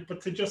weren't brilliant, but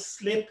to just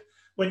slip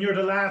when you're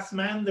the last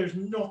man, there's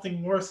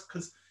nothing worse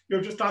because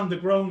you're just on the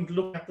ground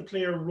looking at the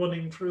player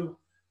running through.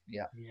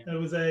 Yeah. It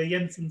was a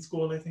Jensen's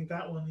goal, I think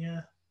that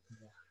one,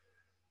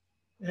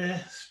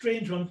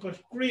 strange one, but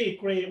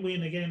great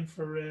win again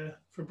for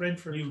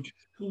Brentford. Huge.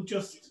 Who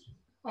just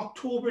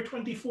October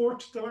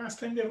 24th, the last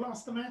time they've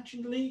lost a match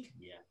in the league.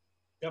 Yeah.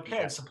 They're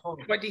playing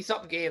support.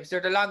 20-something games. They're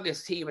the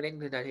longest team in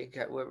England, I think,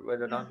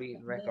 with an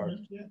unbeaten record.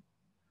 Yeah.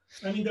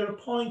 I mean, they're a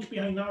point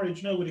behind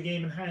Norwich now with a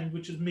game in hand,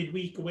 which is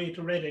midweek away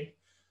to Reading.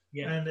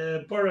 Yeah.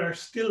 And Borough are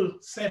still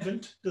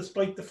 7th,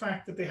 despite the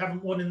fact that they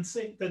haven't won in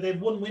 6. That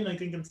they've one win, I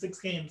think, in 6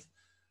 games.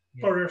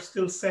 Yeah. Borough are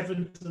still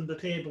 7th in the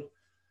table.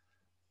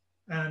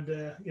 And,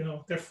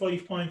 they're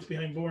 5 points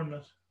behind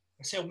Bournemouth.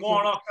 I say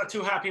Warnock not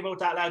too happy about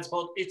that, lads,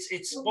 but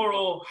it's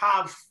Borough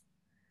have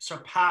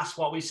surpassed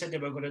what we said they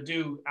were going to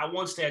do. At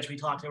one stage, we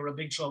thought they were in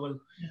big trouble.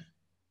 Yeah.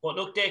 But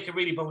look, they can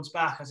really bounce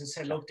back. As I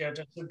said, look, they're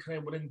just kind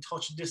of within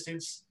touch and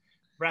distance.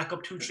 Rack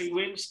up 2-3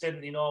 wins, then,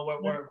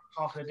 we're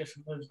talking a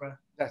different wins, bro.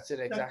 That's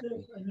it, exactly.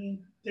 That's it. I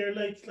mean, they're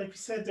like we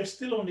said, they're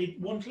still only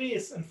 1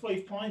 place and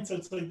 5 points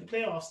outside the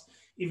playoffs,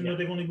 even though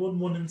they've only won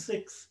 1 in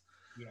 6.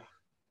 Yeah.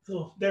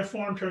 So their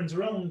form turns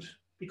around.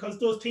 Because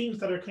those teams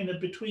that are kind of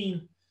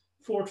between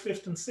 4th,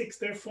 5th, and 6th,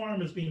 their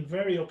form has been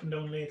very up and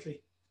down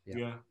lately.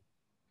 Yeah.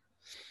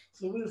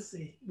 So we'll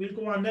see. We'll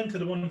go on then to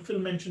the one Phil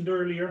mentioned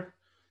earlier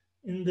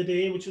in the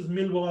day, which is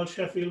Millwall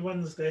Sheffield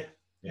Wednesday.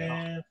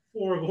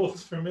 4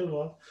 goals for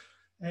Millwall.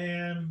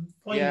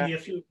 Finally a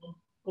few of them.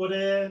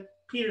 But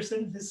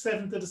Peterson, his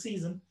 7th of the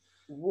season.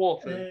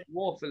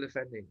 Woeful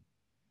defending.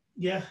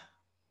 Yeah.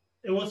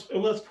 It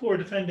was poor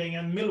defending,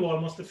 and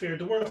Millwall must have feared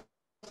the worst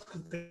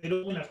because they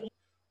don't win at home.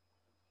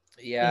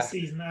 This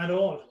season at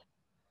all.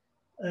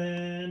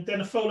 And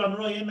then a foul on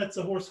Ryan, that's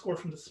a horse score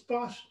from the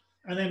spot.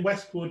 And then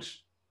Westwood,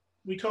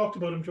 we talked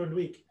about him during the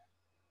week.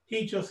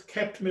 He just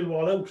kept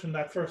Millwall out in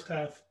that first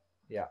half.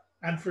 Yeah.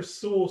 And for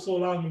so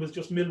long, it was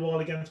just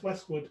Millwall against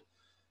Westwood.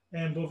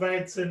 And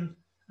Bovarsson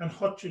and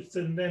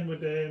Hutchinson then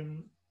with,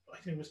 I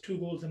think it was 2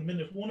 goals in a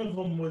minute. One of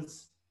them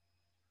was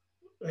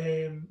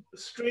a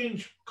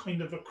strange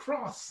kind of a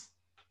cross.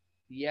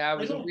 Yeah, it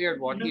was a weird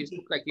one. He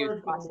looked like he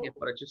was passing it,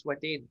 but it just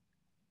went in.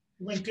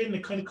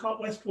 It kind of caught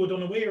Westwood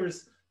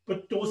unawares,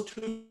 but those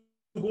 2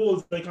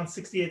 goals, like on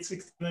 68,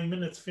 69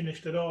 minutes,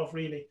 finished it off,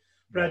 really.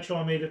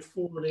 Bradshaw made it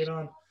 4 later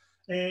on.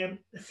 A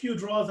few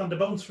draws on the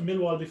bounce for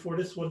Millwall before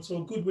this one,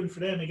 so a good win for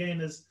them again.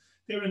 Is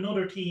they're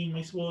another team,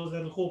 I suppose,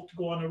 that'll hope to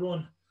go on a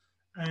run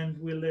and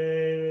will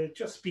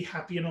just be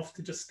happy enough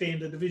to just stay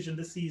in the division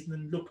this season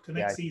and look to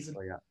next season.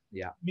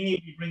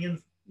 Maybe bring in,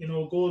 a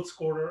goal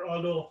scorer,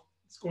 although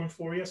scoring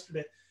 4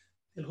 yesterday.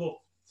 They'll hope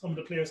some of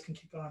the players can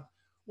keep on.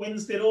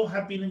 Wednesday, though,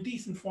 have been in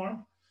decent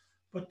form,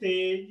 but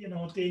they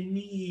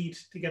need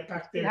to get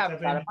back there. They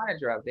have a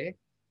manager out there.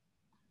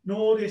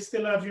 No, they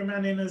still have your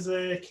man in as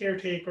a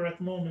caretaker at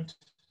the moment.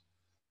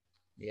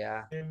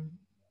 Yeah.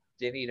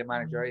 They need a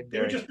manager in They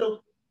there. were just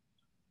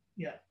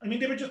I mean,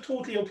 they were just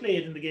totally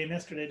outplayed in the game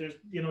yesterday. There's,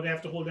 they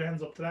have to hold their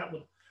hands up to that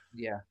one.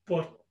 Yeah.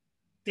 But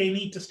they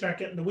need to start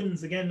getting the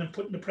wins again and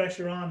putting the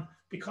pressure on,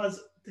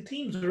 because the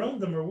teams around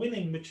them are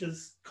winning, which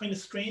is kind of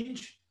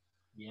strange.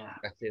 Yeah.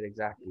 That's it,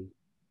 exactly.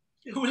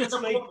 Who let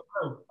them up?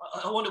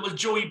 I wonder, will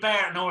Joey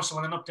Barton or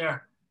someone up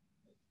there?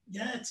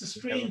 Yeah, it's a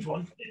strange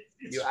one.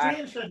 It's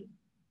strange that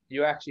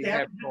you actually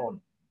have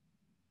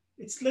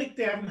it's like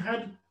they haven't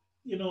had,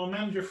 a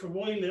manager for a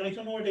while. I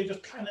don't know, are they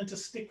just planning to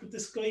stick with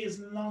this guy as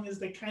long as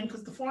they can,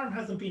 because the form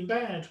hasn't been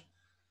bad.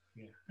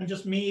 Yeah. And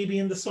just maybe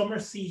in the summer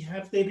see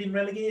have they been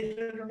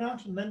relegated or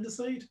not, and then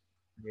decide.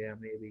 Yeah,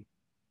 maybe.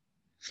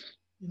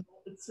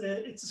 It's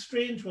a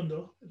strange one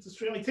though.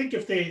 I think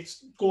if they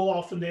go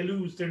off and they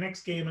lose their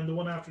next game and the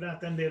one after that,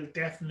 then they'll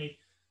definitely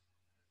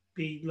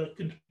be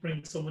looking to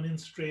bring someone in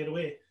straight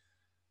away.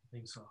 I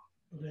think so.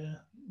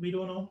 But we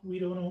don't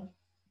know.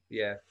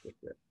 Yeah,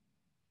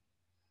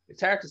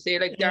 it's hard to say.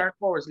 Like Darren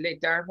Moore is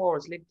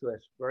linked to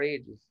it for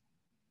ages.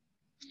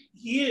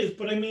 He is,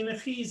 but I mean,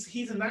 if he's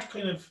in that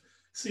kind of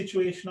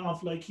situation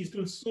of like he's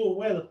doing so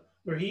well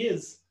where he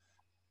is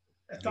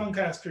at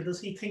Doncaster, does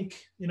he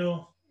think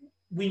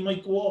we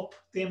might go up,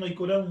 they might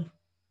go down?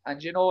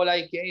 And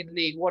like in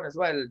League One as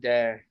well,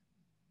 the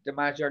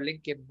manager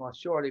Lincoln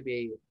must surely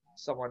be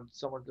someone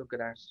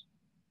looking at.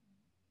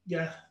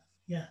 Yeah.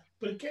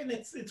 But again,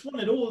 it's one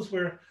of those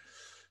where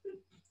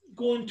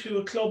going to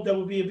a club that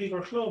would be a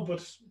bigger club,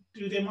 but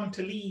do they want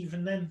to leave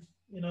and then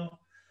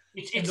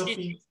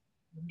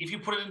if you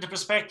put it into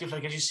perspective,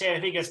 like as you say,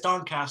 if he gets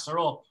Doncaster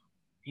up,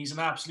 he's an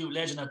absolute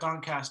legend at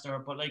Doncaster.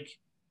 But like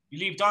you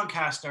leave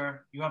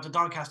Doncaster, you have the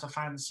Doncaster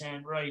fans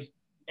saying, right,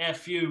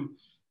 F you,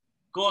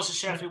 goes to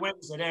Sheffield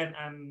Wednesday then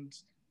and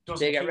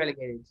doesn't they get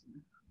relegated.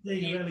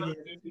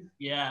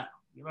 Yeah,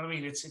 you know what I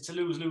mean? It's a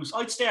lose-lose.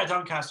 I'd stay at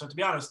Doncaster, to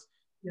be honest.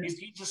 Yeah.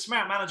 He's a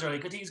smart manager.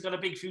 Like, I think he's got a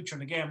big future in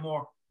the game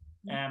more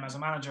as a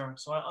manager.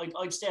 So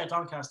I'd stay at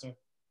Doncaster.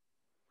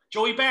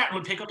 Joey Barton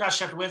would pick up that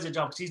Sheffield Wednesday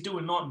job because he's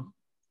doing nothing.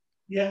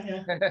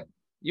 Yeah.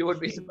 You would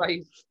be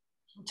surprised.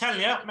 I'm telling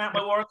you, mark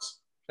my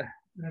words.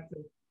 That's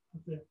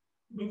it.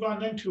 Move on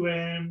then to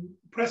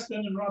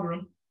Preston and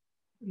Rotherham.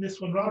 In this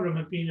one, Rotherham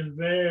have been in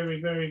very,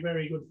 very,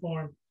 very good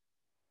form.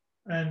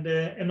 And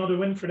another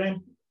win for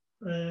them.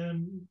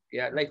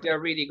 Like they're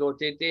really good.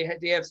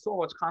 They have so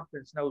much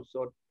confidence now.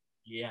 So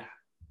yeah.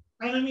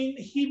 And I mean,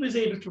 he was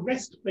able to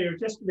rest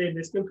players yesterday and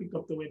they still picked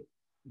up the win.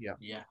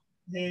 Yeah.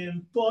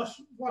 But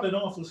what an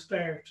awful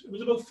start. It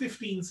was about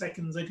 15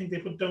 seconds. I think they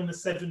put down to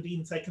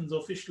 17 seconds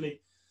officially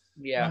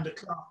on the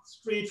clock.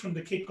 Straight from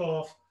the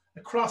kickoff.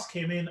 A cross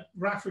came in.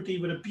 Rafferty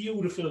with a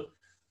beautiful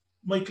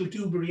Michael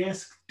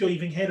Dewberry-esque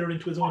diving header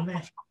into his own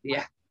net.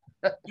 Yeah.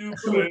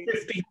 15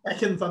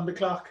 seconds on the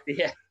clock.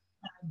 Yeah.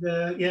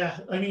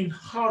 And, I mean,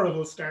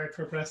 horrible start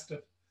for Preston.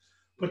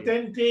 But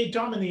then they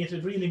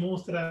dominated really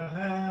most of that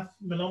half.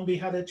 Malumbi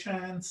had a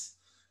chance.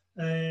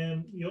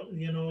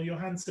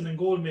 Johansson and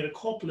goal made a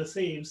couple of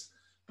saves.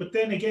 But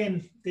then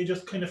again, they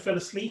just kind of fell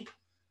asleep.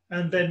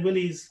 And then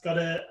Willie's got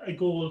a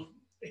goal.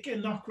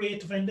 Again, not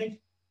great defending.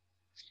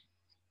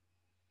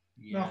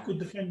 Yeah. Not good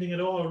defending at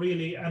all,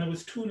 really. And it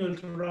was 2-0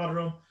 to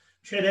Rotherham.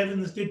 Ched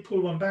Evans did pull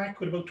one back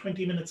with about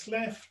 20 minutes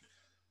left.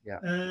 Yeah.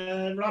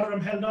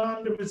 Rotherham held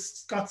on. There was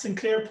Scott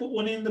Sinclair put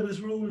one in that was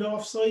ruled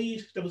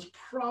offside. That was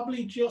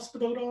probably just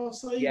about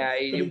offside. Yeah,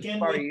 it was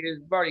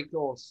very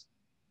close.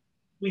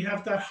 We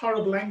have that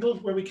horrible angle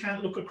where we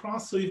can't look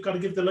across, so you've got to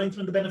give the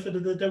linesman the benefit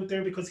of the doubt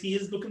there because he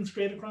is looking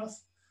straight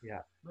across.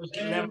 Yeah.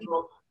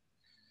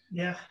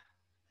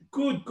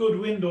 Good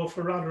window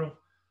for Rotherham.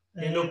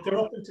 They're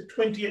up into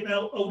 28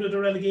 now out of the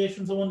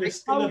relegation zone. They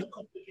still have a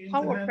couple of games.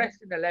 How are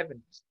Preston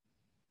 11th?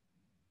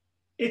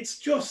 It's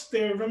just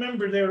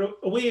remember their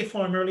away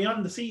form early on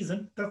in the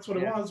season. That's what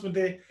it was when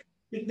they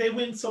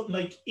win something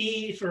like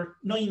 8 or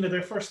 9 of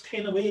their first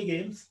 10 away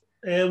games.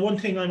 One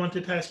thing I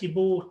wanted to ask you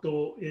both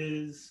though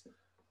is,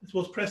 I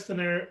suppose Preston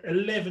are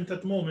 11th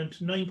at the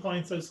moment, 9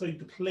 points outside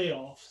the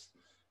playoffs,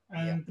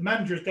 and the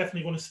manager is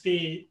definitely going to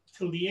stay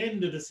till the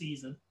end of the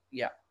season.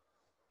 Yeah.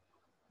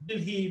 Will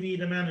he be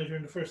the manager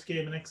in the first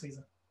game of next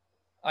season?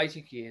 I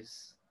think he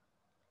is.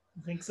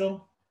 You think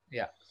so?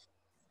 Yeah.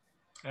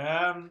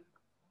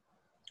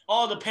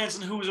 All depends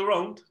on who's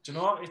around. Do you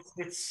know,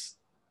 it's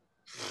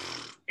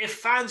if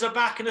fans are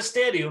back in the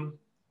stadium,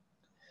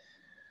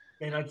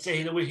 then I'd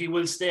say he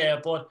will stay.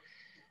 But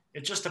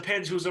it just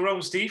depends who's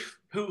around, Steve.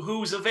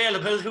 Who's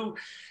available? Who,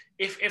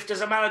 if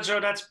there's a manager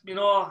that's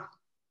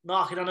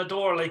knocking on the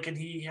door and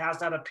he has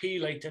that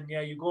appeal then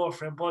you go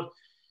for him. But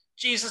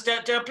Jesus,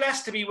 they're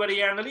blessed to be where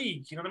they are in the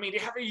league. You know what I mean? They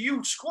have a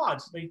huge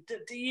squad. Like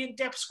the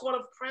in-depth squad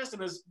of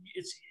Preston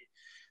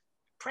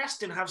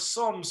Preston have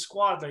some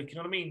squad. You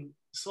know what I mean?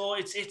 So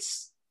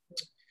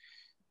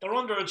they're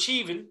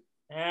underachieving.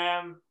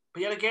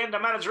 But yet again, the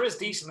manager is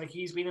decent.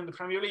 He's been in the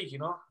Premier League.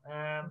 So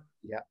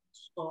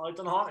I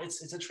don't know.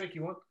 It's a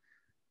tricky one.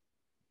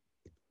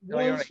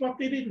 What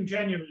they did in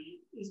January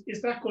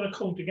is that going to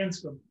count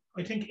against them?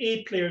 I think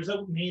 8 players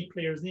out and 8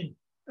 players in.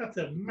 That's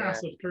a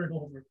massive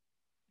turnover.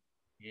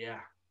 Yeah.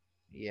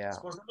 Yeah. I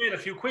suppose they made a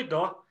few quid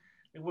though.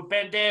 With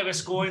Ben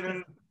Davis going,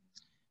 and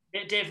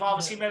they've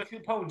obviously made a few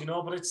pounds,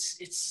 but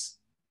it's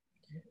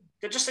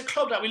they're just a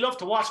club that we love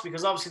to watch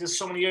because obviously there's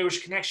so many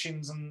Irish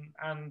connections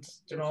and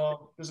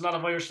there's a lot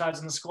of Irish lads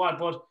in the squad.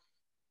 But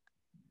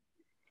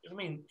I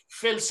mean,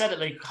 Phil said it,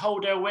 like how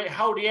they are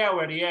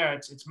where they are.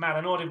 It's mad.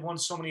 I know they've won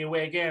so many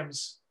away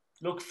games.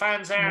 Look,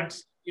 fans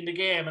aren't in the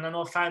game, and I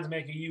know fans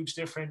make a huge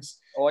difference.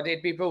 Oh,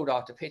 they'd be booed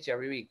off the pitch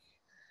every week.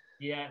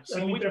 Yeah, so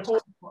their home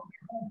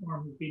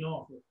form has been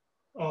awful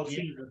all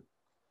season.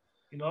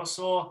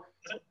 So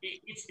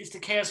it's the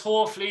case.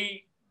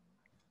 Hopefully,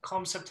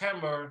 come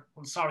September,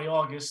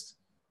 August,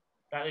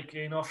 that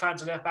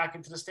fans will get back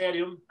into the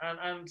stadium,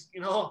 and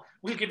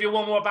we'll give you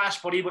one more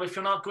bash, buddy. But if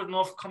you're not good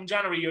enough, come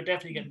January, you're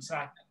definitely getting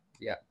sacked.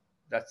 Yeah,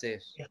 that's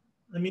it. Yeah,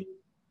 I mean,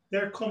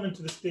 they're coming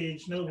to the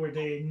stage now where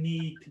they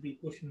need to be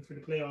pushing for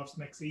the playoffs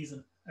next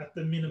season at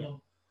the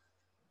minimum.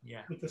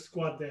 Yeah, with the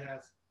squad they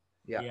have.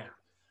 Yeah.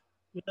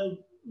 We'll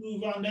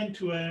move on then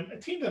to a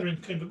team that are in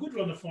kind of a good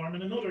run of form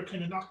and another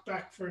kind of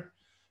knockback for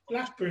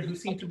Blackburn, who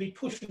seem to be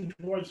pushing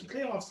towards the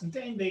playoffs, and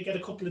then they get a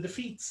couple of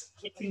defeats.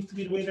 It seems to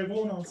be the way they're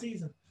going all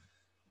season.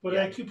 But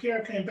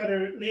QPR playing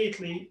better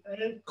lately.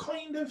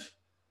 Kind of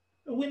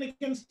a win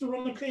against the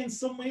run of play in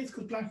some ways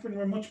because Blackburn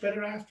were much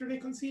better after they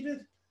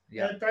conceded.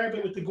 Yeah.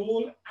 Barber with the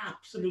goal,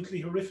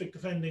 absolutely horrific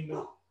defending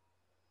though.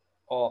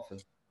 Awful.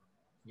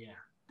 Yeah.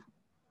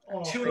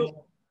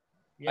 Awful.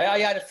 I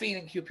had a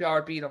feeling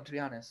QPR beat them, to be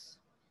honest.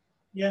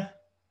 Yeah,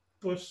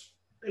 but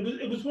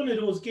it was one of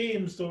those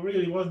games, though,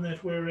 really, wasn't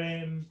it, where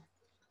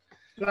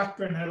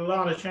Blackburn had a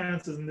lot of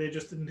chances and they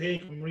just didn't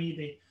take them,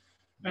 really.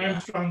 Yeah.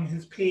 Armstrong,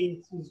 his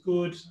pace was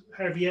good.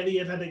 Harvey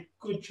Elliott had a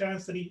good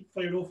chance that he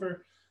fired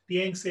over.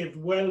 Dieng saved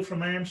well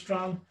from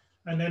Armstrong,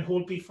 and then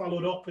Holtby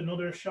followed up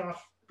another shot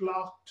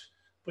blocked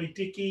by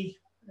Dickey.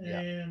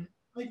 I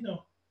don't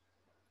know.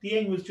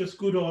 Dieng was just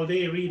good all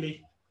day,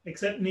 really,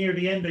 except near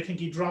the end. I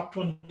think he dropped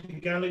one to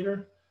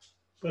Gallagher.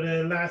 But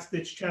a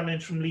last-ditch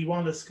challenge from Lee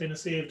Wallace kind of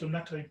saved him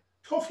that time.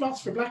 Tough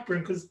loss for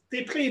Blackburn because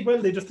they played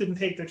well, they just didn't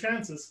take their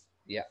chances.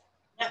 Yeah.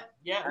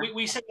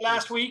 We said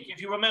last week,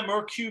 if you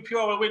remember,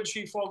 QPR will win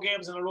 3-4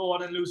 games in a row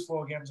and then lose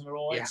 4 games in a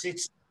row. Yeah.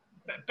 It's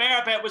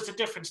Bearbet was the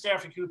difference there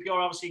for QPR.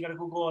 Obviously, he got a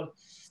good goal.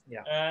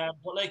 Yeah.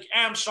 But like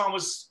Armstrong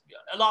was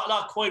a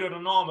lot quieter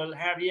than normal.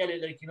 Harvey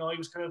Elliott, he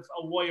was kind of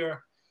a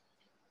wire.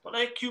 But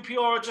like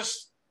QPR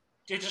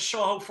they just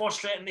show how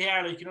frustrating they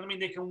are. They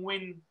can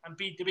win and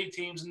beat the big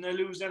teams and they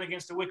lose then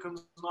against the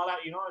Wickhams and all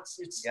that.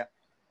 It's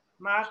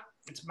mad.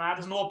 It's mad.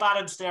 There's no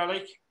balance there.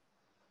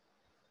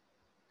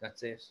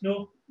 That's it.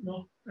 No.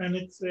 And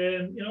it's,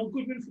 good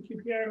win for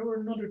QPR, who are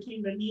another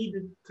team that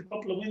needed a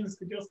couple of wins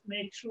to just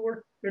make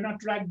sure they're not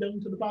dragged down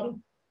to the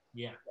bottom.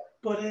 Yeah.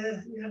 But,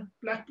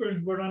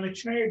 Blackburn were on a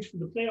charge for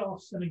the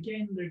playoffs. And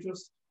again, they're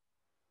just,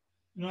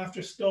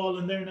 after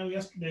stalling there now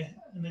yesterday,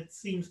 and it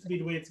seems to be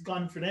the way it's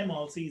gone for them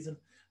all season,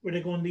 where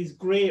they go on these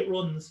great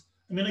runs.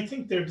 I mean, I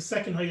think they're the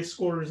second highest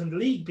scorers in the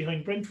league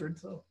behind Brentford.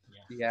 So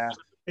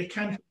they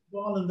can't put the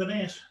ball in the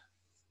net.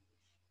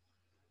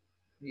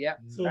 Yeah.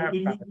 So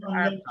we move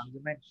on.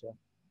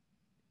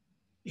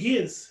 He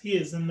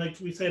is. And like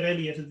we said,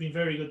 Elliott has been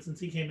very good since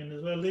he came in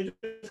as well. They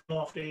just come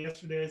off day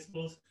yesterday, I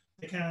suppose.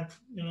 They can't,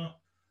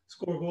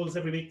 score goals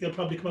every week. They'll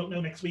probably come out now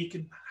next week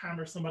and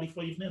hammer somebody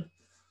 5-0.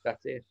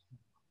 That's it.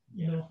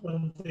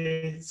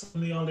 When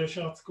suddenly all their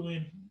shots go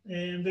in.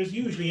 And there's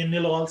usually a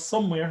 0-0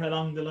 somewhere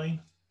along the line.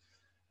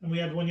 And we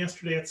had one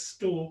yesterday at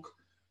Stoke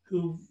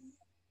who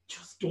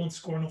just don't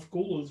score enough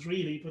goals,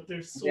 really, but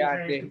they're so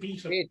hard to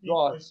beat. They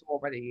draw so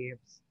many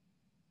games.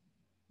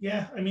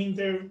 Yeah, I mean,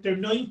 they're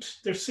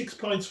ninth. They're 6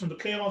 points from the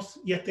playoffs,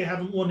 yet they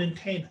haven't won in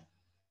 10.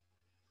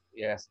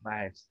 Yes,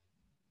 nice.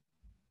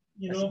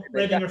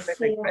 Reading are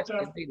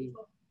 4th.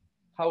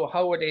 How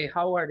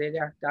are they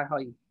that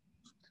high?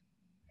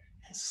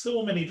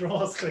 So many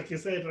draws, like you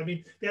said. I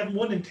mean, they haven't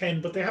won in 10,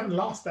 but they haven't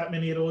lost that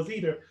many of those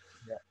either.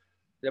 Yeah,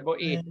 they're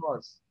about 8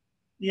 draws.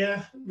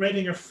 Yeah,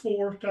 Reading are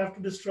 4th after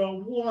this draw.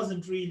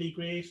 Wasn't really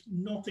great.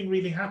 Nothing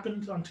really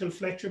happened until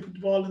Fletcher put the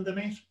ball in the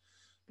net,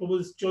 but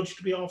was judged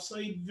to be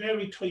offside.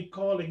 Very tight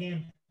call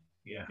again.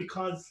 Yeah.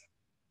 Because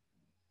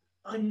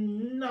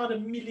I'm not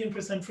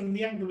 1,000,000% from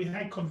the angle we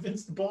had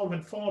convinced the ball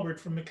went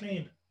forward from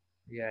McLean.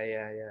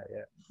 Yeah.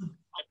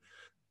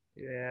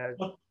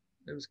 But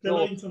it was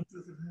close.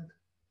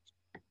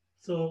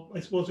 So I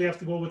suppose we have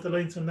to go with the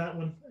lines on that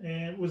one.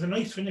 It was a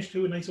nice finish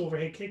too, a nice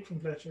overhead kick from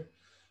Fletcher.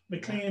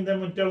 McLean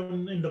then went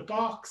down in the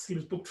box. He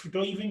was booked for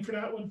diving for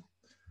that one.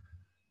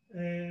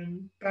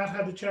 Bat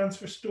had a chance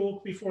for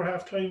Stoke before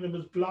half-time. It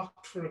was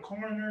blocked for a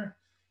corner.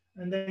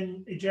 And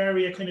then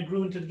Ejaria kind of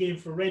grew into the game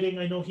for Reading.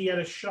 I know he had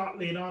a shot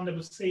laid on that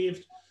was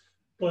saved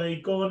by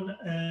Gunn.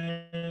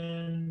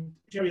 And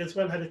Ejaria as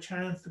well had a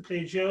chance to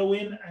play Joe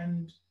in.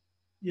 And,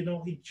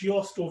 he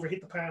just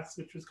overhit the pass,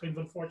 which was kind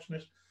of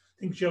unfortunate. I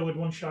think Joe had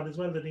one shot as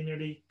well that he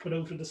nearly put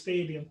out of the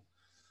stadium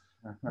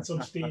at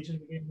some stage in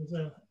the game as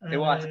well. It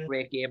was a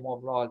great game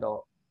overall,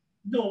 though.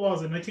 No, it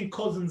wasn't. I think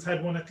Cousins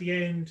had one at the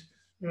end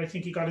where I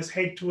think he got his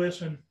head to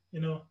it, and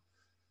it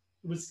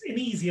was an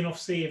easy enough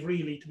save,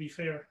 really, to be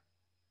fair.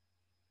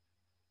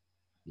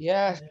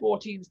 Yeah,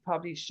 14s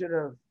probably should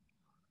have.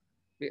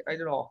 I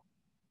don't know.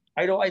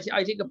 I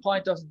think a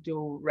point doesn't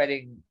do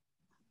Reading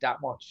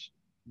that much.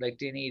 Like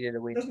they needed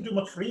a win. Doesn't do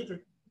much for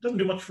either. Doesn't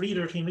do much for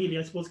either team really.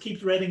 I suppose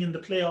keeps Reading in the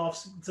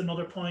playoffs. It's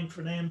another point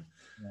for them.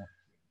 Yeah.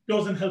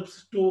 Doesn't help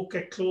Stoke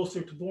get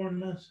closer to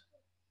Bournemouth,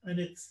 and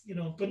it's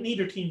but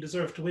neither team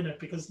deserved to win it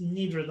because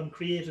neither of them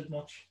created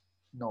much.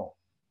 No.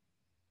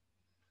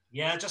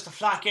 Yeah, just a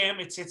flat game.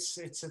 It's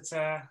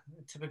a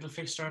typical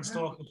fixture in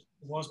Stoke it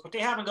was, but they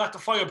haven't got the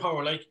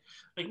firepower. Like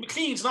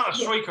McLean's not a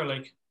striker.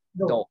 Like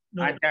no.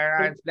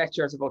 And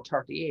Fletcher's about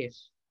 38.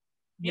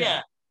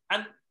 Yeah,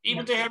 and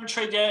even they haven't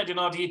tried yet.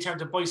 The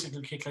attempt at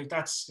bicycle kick like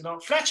that's.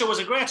 Fletcher was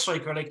a great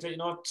striker. Like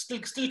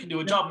still can do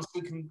a job and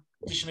still can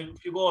dish in a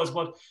few goals.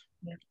 But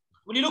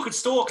when you look at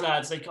Stoke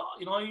lads, like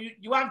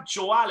you have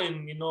Joe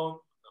Allen,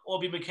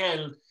 Obi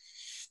Mikel.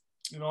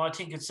 I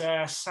think it's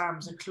Sam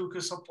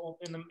Klukas up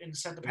in the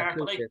centre park.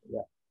 But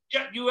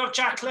you have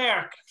Jack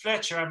Clark,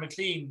 Fletcher, and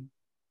McLean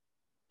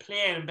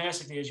playing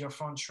basically as your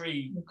front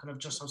three, kind of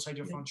just outside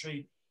your front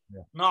three.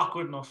 Yeah. Not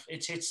good enough.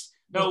 It's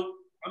now.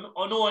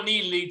 I know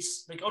O'Neill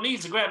leads. Like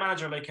O'Neill's a great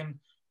manager. Like, and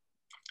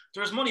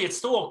there's money at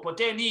Stoke, but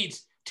they need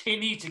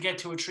to get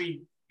two or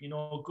three,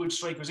 good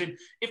strikers in.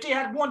 If they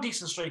had one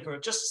decent striker,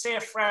 just to say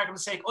for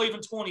argument's sake, Ivan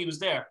Toney was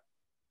there,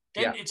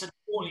 then it's a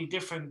totally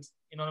different,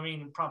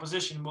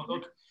 proposition. But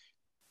look,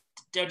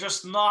 they're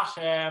just not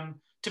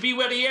to be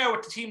where they are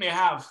with the team they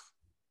have.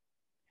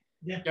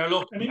 Yeah, they're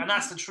lucky, and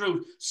that's the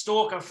truth.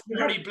 Stoke are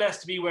very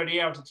blessed to be where they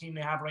are with the team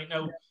they have right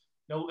now.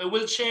 Now it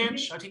will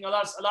change. I think a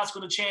lot's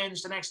going to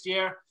change the next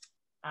year.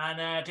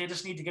 And they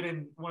just need to get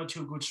in one or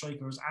two good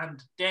strikers.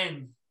 And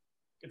then,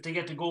 if they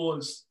get the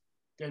goals,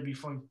 they'll be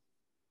fine.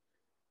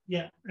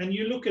 Yeah, and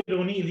you look at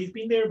O'Neill, he's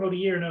been there about a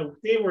year now.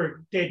 They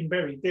were dead and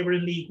buried. They were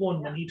in League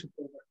One when he took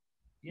over,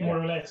 more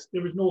or less.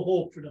 There was no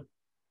hope for them.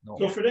 No.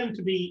 So for them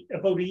to be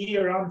about a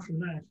year on from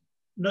that,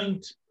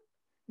 9th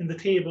in the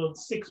table,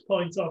 6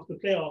 points off the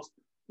playoffs,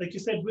 like you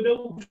said,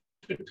 without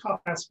a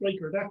top-class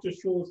striker, that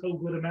just shows how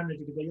good a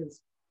manager the guy is.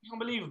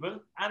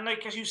 Unbelievable. And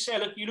like as you say,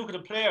 look, you look at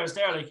the players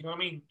there, like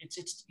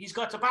it's he's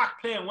got the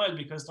back playing well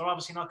because they're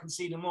obviously not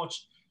conceding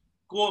much.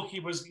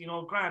 Goalkeepers,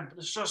 grand, but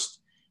it's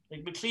just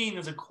like McLean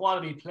is a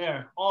quality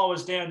player,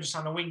 always there just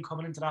on the wing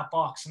coming into that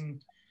box,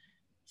 and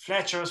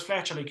Fletcher is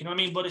Fletcher, like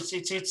But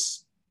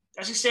it's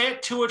as you say,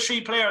 2 or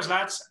 3 players,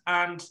 lads,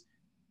 and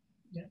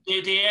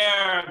they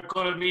are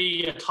going to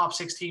be a top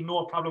 6 team,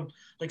 no problem.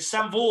 Like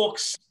Sam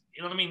Vokes,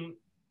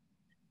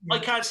 I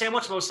can't say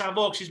much about Sam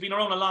Vokes. He's been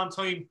around a long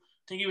time.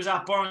 I think he was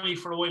at Burnley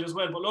for a while as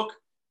well. But look,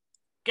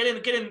 get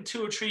in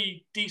 2 or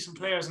 3 decent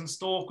players, and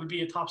Stoke would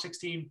be a top 6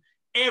 team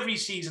every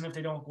season if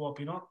they don't go up.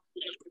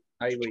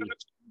 I agree.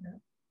 Yeah.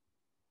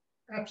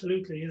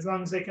 Absolutely, as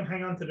long as they can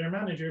hang on to their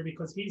manager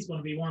because he's going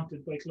to be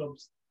wanted by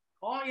clubs.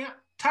 Oh yeah,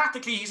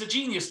 tactically he's a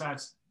genius,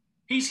 lads.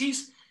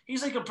 He's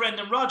like a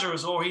Brendan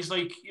Rodgers, or he's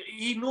like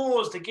he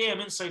knows the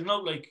game inside and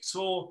out. Like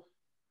so,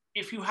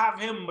 if you have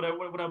him with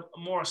a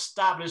more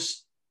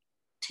established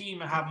team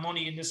that have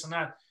money in this and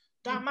that,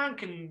 that man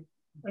can.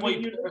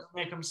 Make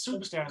them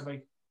superstars.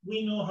 Like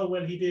we know how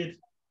well he did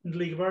in the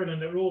League of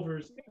Ireland at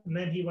Rovers, and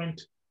then he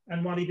went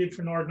and what he did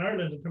for Northern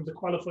Ireland in terms of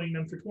qualifying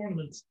them for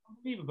tournaments.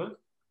 Unbelievable.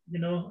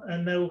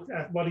 And now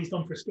what he's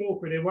done for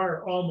Stoke, where they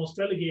were almost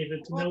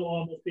relegated to now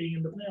almost being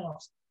in the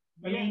playoffs.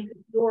 I mean, if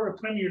you're a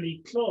Premier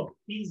League club,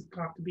 he's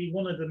got to be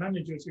one of the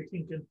managers you're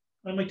thinking,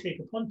 I might take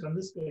a punt on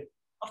this guy.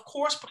 Of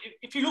course, but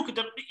if you look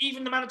at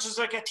even the managers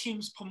that get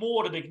teams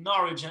promoted, like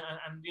Norwich and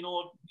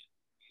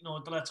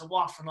the lads of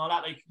Watford and all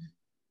that, like.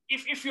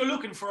 If you're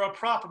looking for a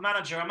proper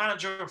manager, a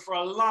manager for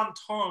a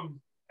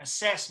long-term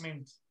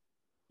assessment,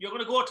 you're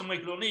going to go to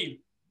Michael O'Neill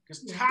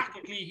because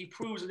tactically he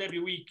proves it every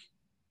week.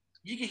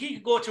 He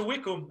could go to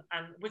Wickham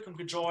and Wickham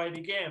could draw every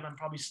game and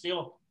probably stay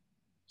up.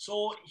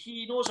 So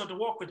he knows how to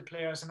work with the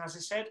players. And as I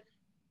said,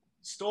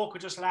 Stoke are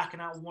just lacking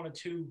out 1 or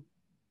 2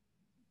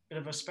 bit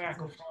of a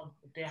spark up front.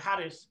 If they had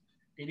it,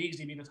 they'd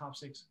easily be in the top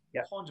 6.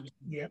 Yeah. 100%.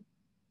 Yeah.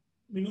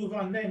 We move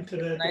on then to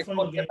the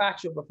final game.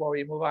 Back to you before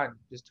we move on.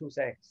 Just 2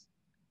 seconds.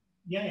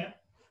 Yeah.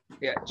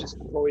 Yeah, just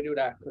before we do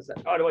that, because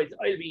otherwise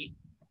I'll be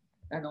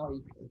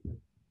annoyed.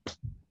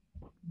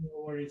 No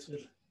worries, Phil.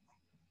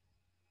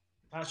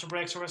 Passion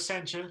breaks are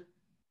essential.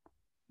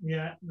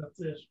 Yeah,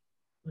 that's it.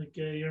 Like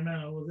your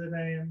man, was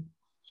it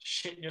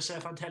shitting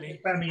yourself on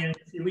telly? Bammy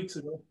a few weeks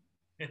ago.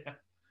 Yeah.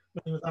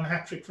 When he was on a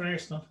hat-trick for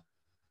Arsenal.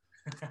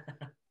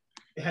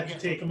 They had to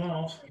take him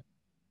off.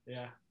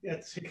 Yeah. They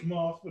had to take him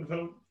off with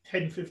about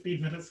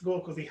 10-15 minutes to go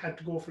because he had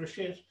to go for a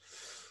shit.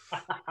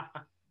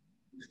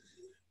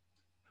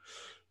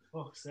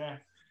 Oh, sad.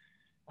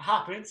 It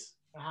happens.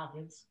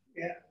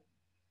 Yeah.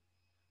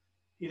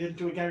 He didn't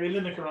do a Gary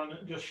Lineker on it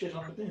and just shit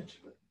on the bench.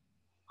 But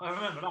I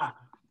remember that.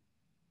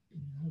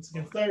 It's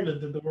against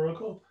Ireland in the World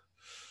Cup.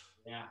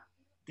 Yeah.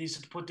 They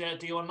used to put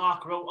the old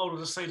knocker out of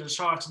the side of the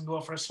shorts and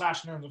go for a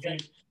slash in the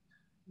field.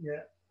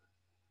 Yeah.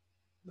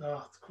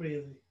 Oh, it's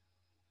crazy.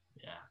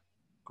 Yeah.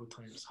 Good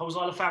times. How's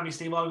all the family,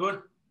 Steve? All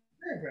good?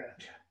 They're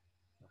grand.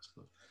 That's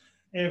good.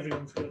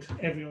 Everyone's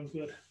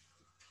good.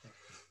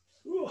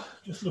 Oh,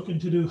 just looking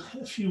to do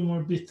a few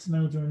more bits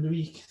now during the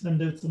week.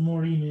 Send out some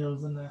more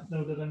emails and that.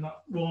 Now that I'm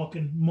not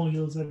walking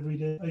miles every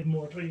day, I have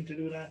more time to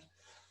do that.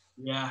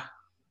 Yeah.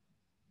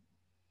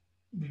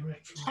 Be right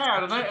It's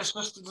hard, isn't it? It's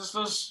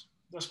just,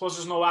 I suppose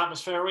there's no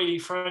atmosphere really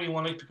for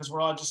anyone, like, because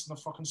we're all just in a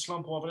fucking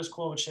slump over this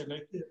COVID shit,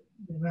 like. Yeah,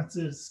 and that's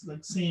it. It's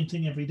like same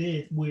thing every day.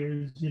 It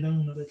wears you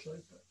down a bit,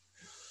 like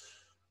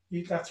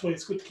that. That's why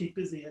it's good to keep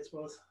busy, I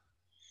suppose.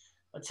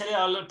 I tell you,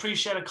 I'll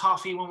appreciate a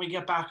coffee when we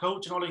get back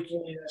out. You know, like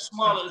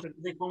small little,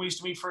 like when we used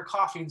to meet for a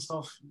coffee and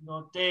stuff. You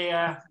know,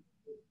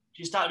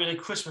 just that'll be like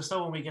Christmas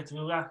though when we get to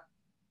do that.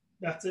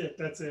 That's it.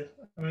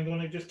 And I'm going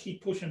to just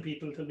keep pushing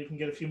people till we can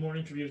get a few more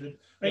interviews in.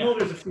 I know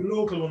there's a few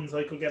local ones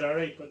I could get all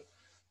right, but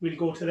we'll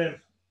go to them.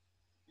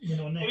 You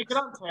know, next. We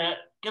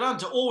get on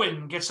to Owen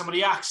and get some of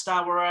the acts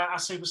that were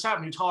at Super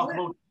Saturn. You talk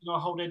about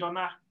how they done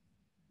that.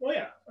 Oh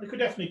yeah, I could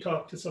definitely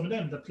talk to some of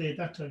them that played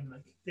that time.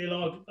 Like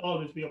they'll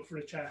always be up for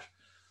a chat.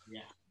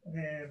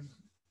 Yeah.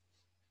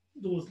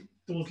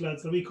 Those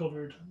lads that we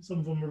covered, some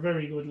of them were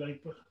very good.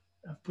 Like, but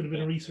I've put a bit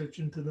of research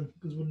into them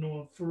because we know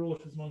a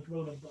ferocious amount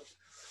about them. But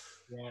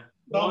yeah,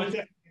 we'll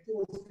definitely get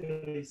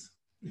those guys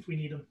if we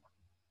need them.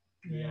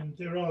 Yeah,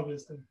 they're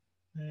always there.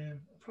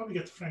 I'll probably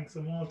get to Franks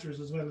and Walters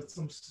as well at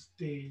some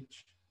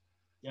stage.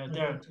 Yeah,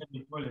 they're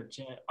brilliant.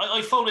 Yeah,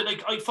 I found it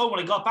like when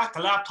I got back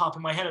the laptop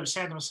in my head, I was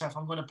saying to myself,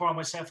 I'm going to burn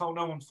myself out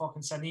now and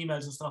fucking send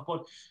emails and stuff.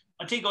 But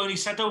I think I only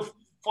sent out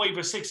 5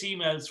 or 6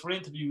 emails for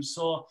interviews.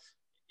 So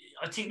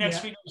I think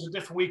next week is a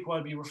different week where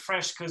I'll be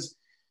refreshed because,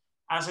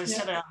 as I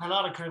said, I have a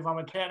lot of kind of on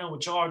my plate now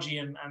with Georgie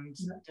and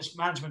this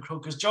management crew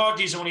because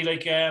Georgie's only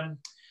like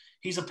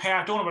he's a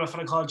part owner with a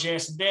fellow called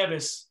Jason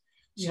Davis.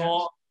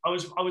 So I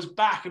was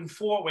back and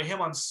forth with him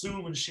on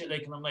Zoom and shit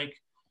like, and I'm like,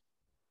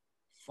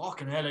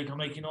 fucking hell, like I'm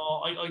like, you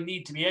know, I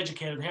need to be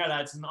educated here,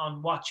 lads, and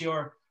on what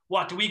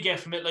do we get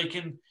from it, like,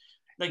 and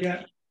like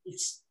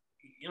it's,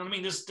 you know what I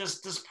mean,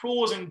 there's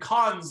pros and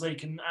cons,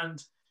 like, and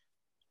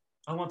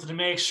I wanted to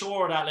make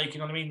sure that, like, you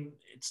know what I mean,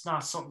 it's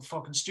not something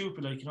fucking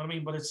stupid, like, you know what I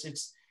mean, but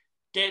it's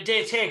they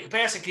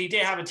basically they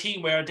have a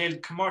team where they'll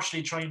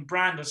commercially try and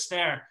brand us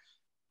there,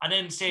 and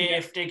then say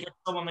if they get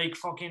someone like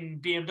fucking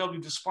BMW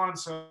to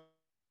sponsor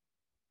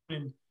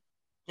them,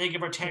 they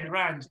give her 10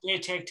 grand. They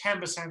take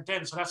 10%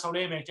 then, so that's how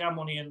they make their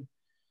money. And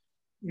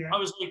I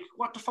was like,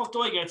 what the fuck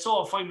do I get?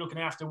 So if I'm looking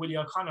after Willie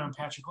O'Connor and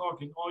Patrick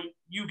Horgan,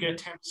 you get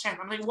 10%.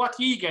 I'm like, what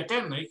do you get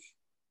then? Like,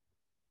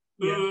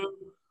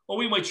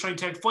 we might try and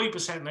take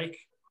 5%. Like,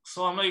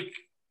 so I'm like,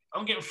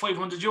 I'm getting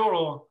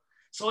 €500.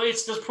 So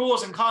there's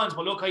pros and cons,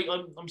 but look,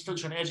 I'm still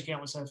trying to educate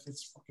myself.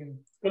 It's fucking.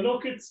 But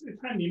look, it's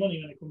handy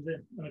money when it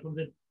comes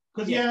in.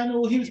 Because I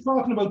know he was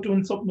talking about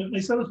doing something with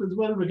myself as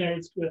well,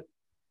 regards to it.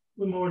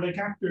 With more like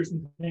actors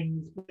and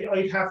things,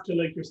 I'd have to,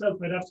 like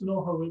yourself, I'd have to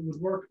know how it would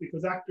work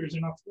because actors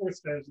are not sports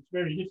stars. It's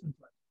very different.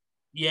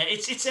 Yeah,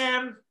 it's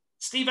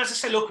Steve, as I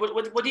say, look,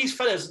 with these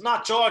fellas,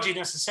 not Georgie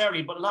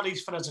necessarily, but a lot of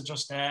these fellas are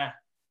just they're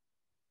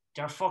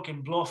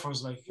fucking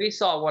bluffers. Like, we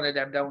saw one of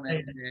them down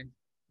in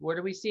where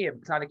did we see him?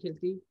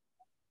 Clonakilty.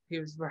 He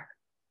was.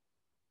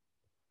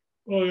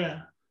 Oh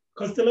yeah,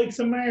 because the likes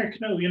of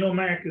Mark now, you know,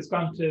 Mark has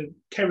gone to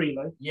Kerry,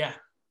 like. Yeah.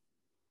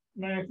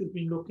 Mark has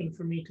been looking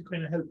for me to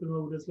kind of help him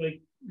out as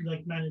like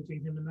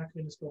managing him and that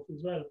kind of stuff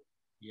as well.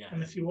 Yeah.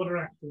 And a few other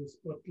actors,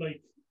 but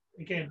like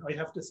again, I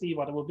have to see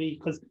what it will be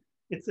because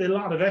it's a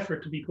lot of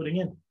effort to be putting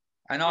in.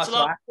 And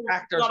also,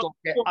 actors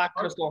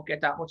don't get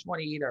that much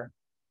money either.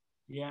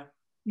 Yeah.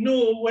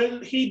 No,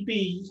 well, he'd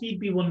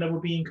be one that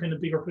would be in kind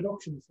of bigger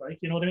productions, like,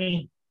 you know what I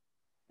mean.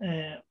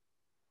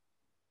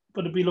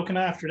 But it'd be looking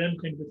after them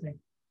kind of a thing.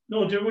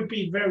 No, there would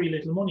be very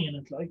little money in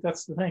it. Like,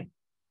 that's the thing.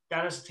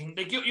 That is the thing.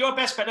 Like, your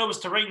best bet now was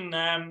to ring,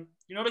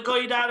 you know, the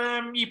guy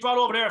that you brought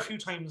over there a few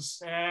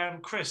times,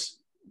 Chris.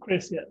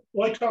 Chris, yeah.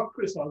 Well, I talk to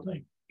Chris all the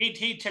time.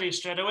 He'd tell you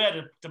straight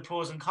away the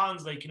pros and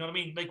cons, like, you know what I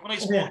mean? Like, when I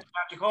spoke to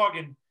Patrick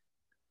Horgan,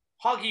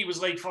 Hoggy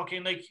was like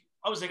fucking, like,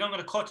 I was like, I'm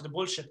going to cut to the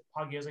bullshit,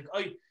 Hoggy. I was like,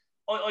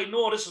 I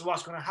know this is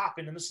what's going to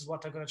happen and this is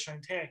what they're going to try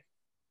and take.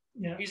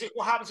 Yeah. He's like,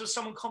 what happens if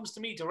someone comes to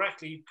me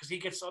directly because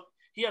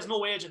he has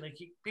no agent, like,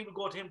 people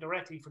go to him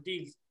directly for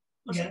deals.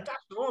 I was like,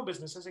 that's your own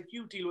business. I was like,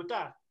 you deal with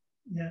that.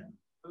 Yeah.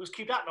 I just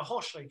keep that in a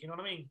hush, like, you know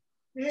what I mean?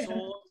 Yeah.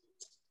 So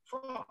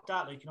fuck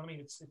that, like, you know what I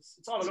mean? It's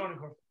all a learning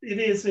curve. It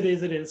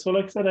is. So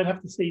like I said, I'd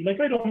have to see. Like,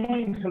 I don't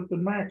mind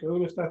helping Mark,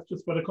 if that's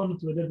just what it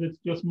comes to it. If it's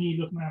just me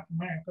looking after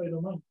Mark, I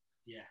don't mind.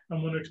 Yeah.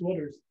 And one or two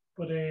others.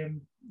 But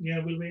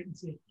we'll wait and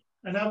see.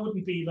 And that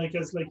wouldn't be like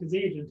his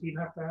agent. He'd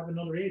have to have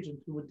another agent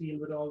who would deal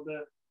with all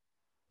the.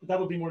 But that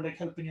would be more like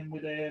helping him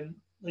with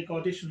like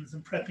auditions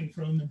and prepping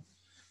for him and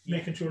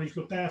making sure he's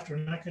looked after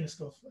and that kind of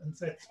stuff and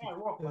sets.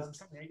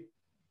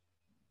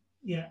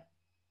 Yeah,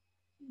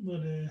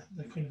 but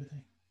that kind of a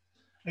thing.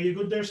 Are you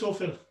good there, so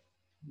Phil?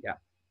 Yeah.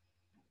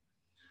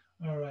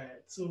 All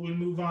right, so we'll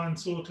move on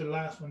to the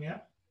last one,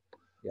 yeah?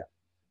 Yeah.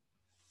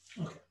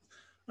 Okay.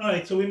 All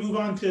right, so we move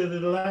on to the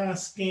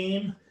last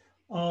game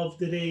of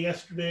the day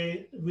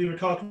yesterday. We were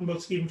talking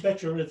about Stephen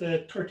Fletcher as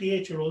a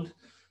 38-year-old,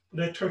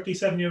 but a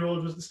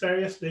 37-year-old was the star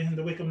yesterday in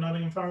the Wickham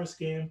Nottingham Forest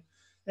game.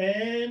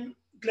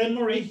 Glenn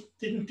Murray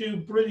didn't do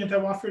brilliant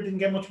at Watford, didn't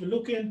get much of a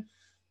look in.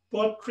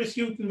 But Chris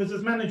Hughton was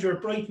his manager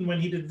at Brighton when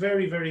he did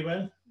very, very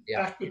well.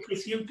 Yeah. Back with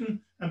Chris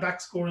Hughton and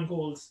back scoring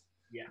goals.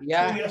 Yeah.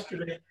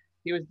 Yesterday.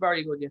 He was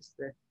very good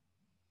yesterday.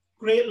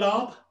 Great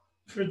lob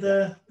for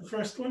the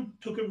first one.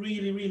 Took it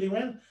really, really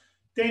well.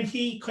 Then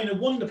he kind of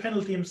won the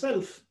penalty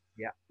himself.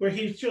 Yeah. Where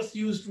he just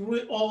used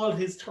all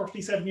his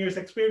 37 years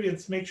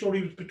experience to make sure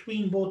he was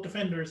between both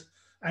defenders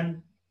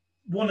and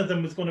one of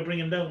them was going to bring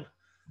him down.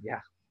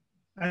 Yeah.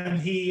 And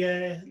he,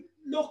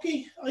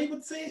 lucky, I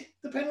would say,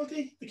 the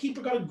penalty. The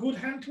keeper got a good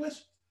hand to it,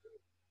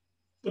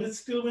 but it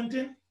still went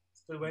in.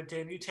 Still went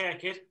in. You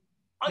take it.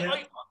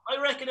 I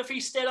reckon if he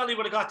stayed on, he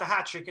would have got the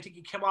hat-trick. I think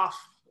he came off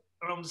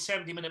around the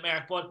 70-minute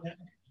mark. But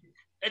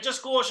it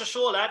just goes to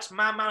show, lads,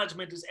 man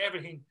management is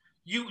everything.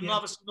 Hughton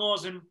obviously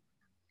knows him.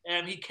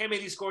 He came in,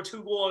 he scored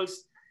 2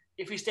 goals.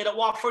 If he stayed at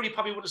Watford, he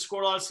probably would have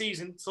scored all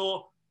season.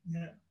 So,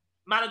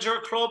 manager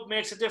club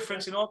makes a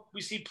difference, you know.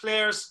 We see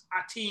players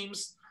at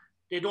teams,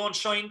 they don't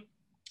shine.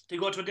 They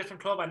go to a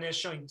different club and they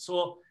shine.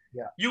 So,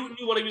 Hughton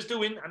knew what he was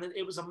doing, and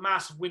it was a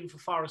massive win for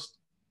Forest.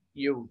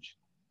 Huge.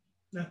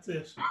 That's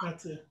it.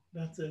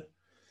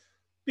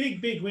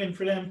 Big win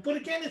for them. But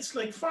again, it's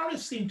like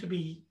Forest seem to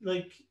be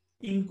like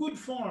in good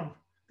form.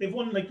 They've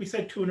won, like we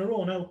said, 2 in a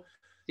row now.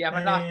 Yeah,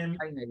 but not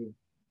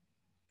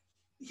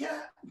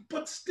yeah,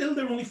 but still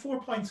they're only 4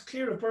 points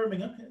clear of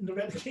Birmingham in the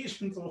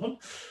relegation zone.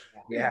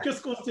 Yeah. It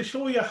just goes to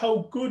show you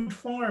how good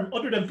form,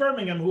 other than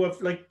Birmingham, who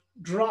have like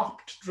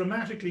dropped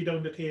dramatically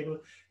down the table,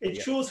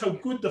 it shows how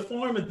good the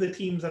form of the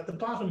teams at the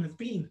bottom has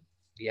been.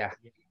 Yeah.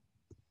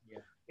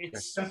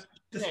 It's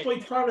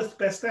despite Forest's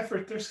best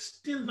effort, they're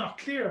still not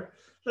clear.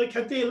 Like,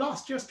 had they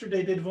lost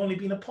yesterday, they'd have only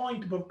been a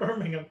point above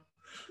Birmingham.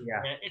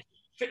 Yeah.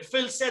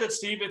 Phil said it,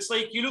 Steve. It's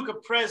like you look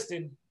at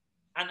Preston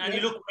and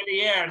you look where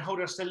they are and how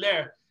they're still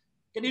there.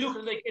 Then you look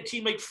at like a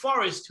team like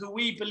Forest, who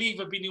we believe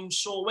have been doing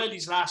so well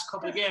these last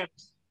couple of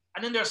games,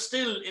 and then they're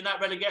still in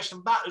that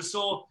relegation battle.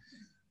 So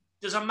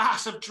there's a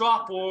massive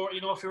drop, or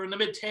you know, if you're in the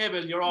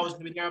mid-table, you're always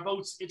going to be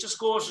thereabouts. It just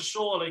goes to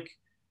show like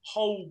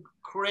how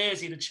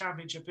crazy the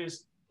championship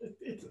is.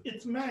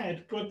 It's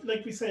mad, but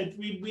like we said,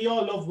 we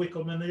all love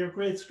Wycombe and they're a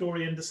great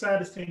story. And the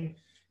saddest thing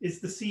is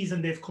the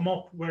season they've come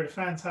up where the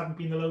fans haven't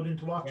been allowed in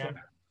to watch them.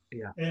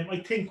 Yeah. I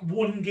think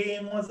one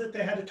game was it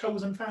they had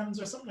 1,000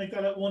 fans or something like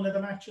that at one of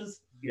the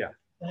matches. Yeah.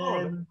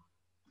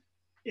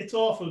 It's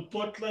awful,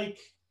 but like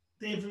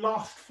they've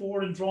lost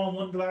 4 and drawn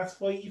 1 the last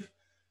 5.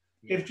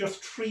 They've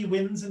just 3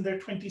 wins in their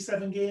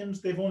 27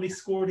 games. They've only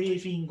scored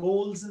 18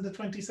 goals in the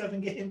 27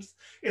 games.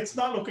 It's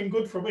not looking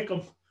good for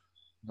Wycombe.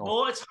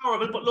 No, it's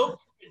horrible. But look,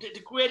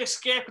 the great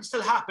escape can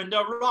still happen.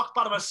 They're rock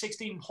bottom at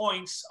 16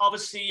 points.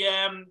 Obviously,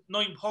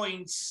 9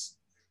 points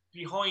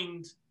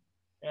behind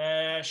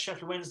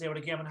Sheffield Wednesday with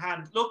a game in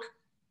hand. Look,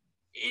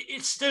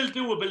 it's still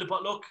doable,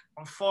 but look,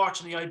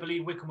 unfortunately, I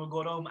believe Wycombe will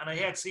go down, and I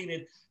hate seeing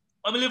it.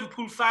 I'm a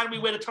Liverpool fan. We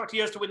waited 30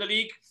 years to win the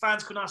league.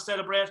 Fans could not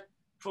celebrate.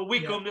 For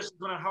Wycombe, this is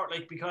going to hurt,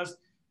 like, because,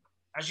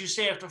 as you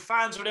say, if the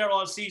fans were there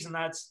all season,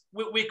 lads,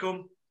 with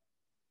Wycombe,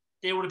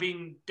 they would have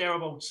been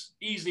thereabouts.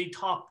 Easily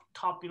top,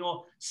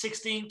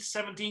 16th,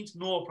 17th,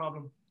 no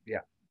problem.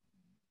 Yeah.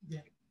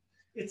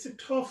 It's a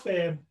tough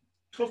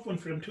one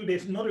for them too. They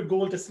had another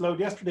goal disallowed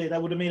yesterday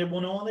that would have made it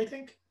 1-1, I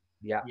think.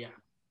 Yeah.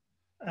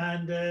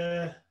 And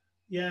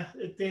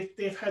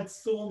they've had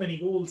so many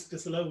goals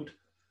disallowed.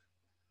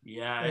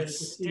 Yeah,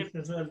 it's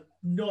as well.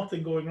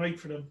 Nothing going right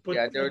for them.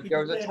 But there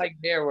was a time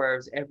there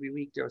where every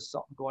week there was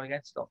something going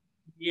against them.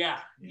 Yeah,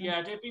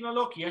 they've been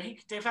unlucky. I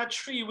think they've had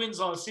 3 wins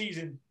all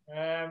season.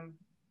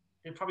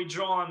 They've probably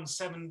drawn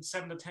 7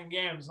 to 10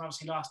 games and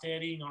obviously lost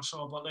 18 or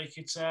so. But like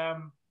it's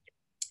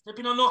they've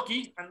been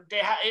unlucky, and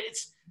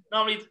it's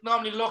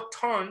normally luck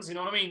turns. You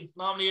know what I mean?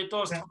 Normally it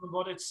does turn,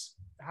 but it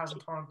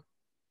hasn't turned.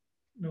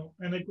 No,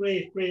 and a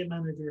great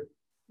manager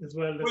as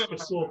well. That's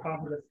just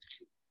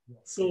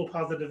so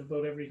positive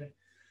about everything.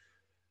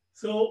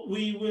 So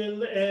we will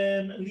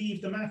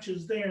leave the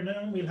matches there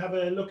now. We'll have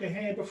a look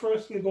ahead, but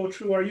first we'll go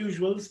through our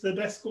usuals. The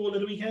best goal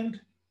of the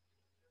weekend?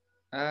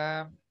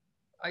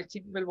 I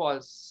think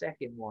Millwall's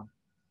second one.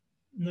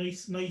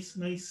 Nice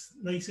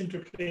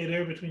interplay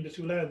there between the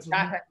two lads.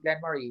 Glenn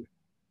Murray.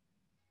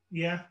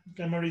 Yeah,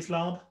 Glenn Murray's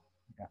lob.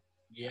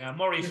 Yeah,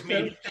 Murray for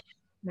me.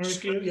 Murray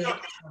for you,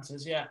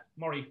 yeah.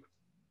 Murray.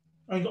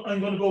 I'm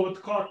going to go with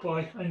the Cork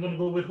boy. I'm going to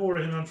go with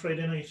Rotherham on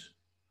Friday night.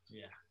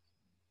 Yeah.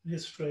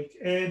 His strike.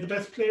 The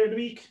best player of the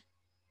week?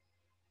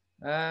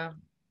 I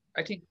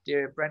think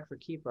the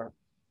Brentford keeper.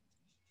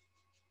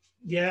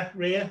 Yeah,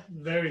 Rhea.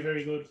 Very,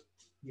 very good.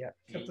 Yeah.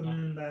 Kept them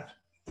in that.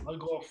 I'll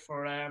go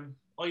for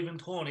Ivan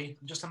Toney.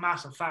 I'm just a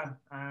massive fan.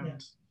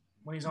 And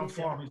when he's on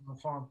form, he's on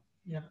form.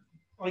 Yeah.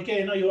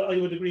 Again, I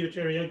would agree with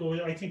Jerry.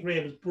 I think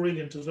Rhea was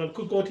brilliant as well.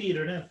 Could go to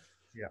either now.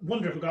 Yeah.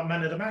 Wonder who got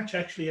man of the match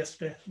actually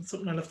yesterday. It's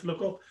something I'll have to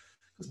look up.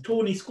 Because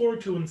Toney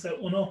scored 2 and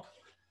set 1 up.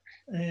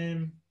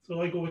 So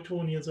I go with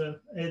Toney as well.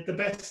 The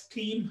best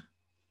team?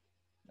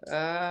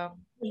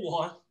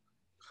 What?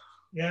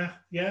 Yeah.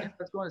 I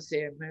was going to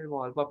say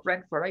Millwall, but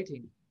Brentford, I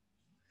think.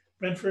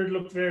 Brentford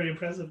looked very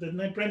impressive, didn't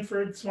they?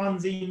 Brentford,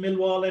 Swansea,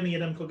 Millwall, any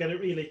of them could get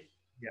it really.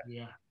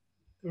 Yeah.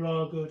 They're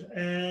all good.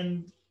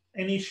 And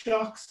any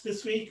shocks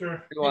this week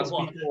or Millwall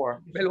scored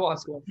 4. Millwall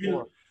scored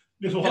 4.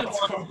 Millwall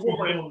scored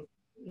 4 goals.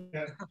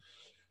 Yeah.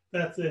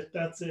 That's it.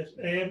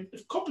 A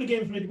couple of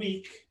games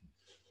midweek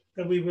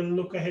that we will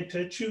look ahead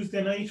to.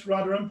 Tuesday night,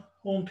 Rotherham,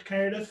 home to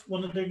Cardiff,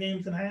 one of their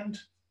games in hand.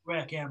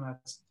 Great game,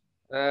 lads.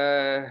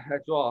 A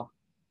draw.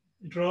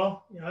 A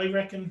draw? Yeah, I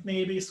reckon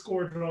maybe a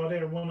score draw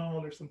there,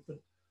 1-1 or something.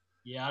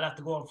 Yeah, I'll have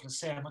to go for the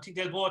same. I think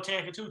they'll both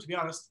take it too, to be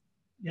honest.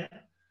 Yeah.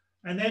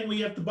 And then we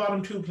have the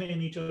bottom two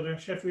playing each other.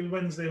 Sheffield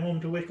Wednesday home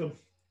to Wickham.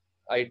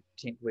 I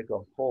think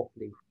Wickham,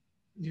 hopefully.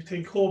 You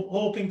think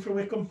hoping for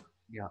Wickham?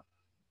 Yeah.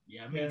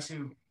 Yeah, me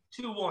too.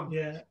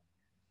 2-1.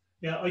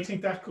 Yeah, I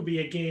think that could be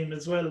a game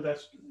as well that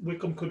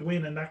Wickham could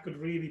win, and that could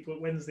really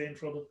put Wednesday in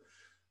trouble.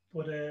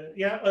 But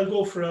I'll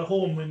go for a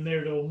home win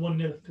there though,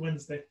 1-0 to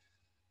Wednesday.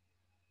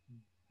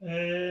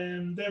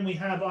 And then we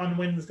have on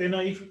Wednesday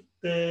night,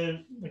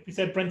 like we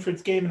said,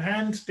 Brentford's game in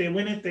hand. They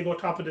win it, they go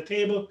top of the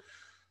table,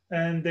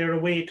 and they're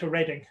away to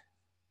Reading.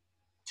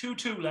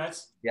 2-2,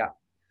 lads. Yeah.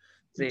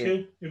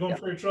 2-2. You're going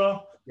for a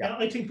draw. Yeah.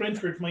 I think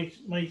Brentford might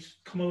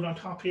come out on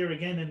top here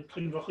again in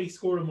kind of a high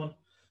scoring one,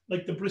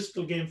 like the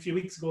Bristol game a few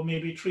weeks ago,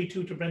 maybe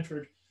 3-2 to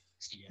Brentford.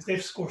 Yeah.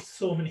 They've scored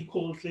so many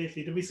goals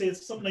lately. Did we say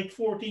it's something like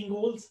 14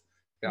 goals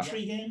in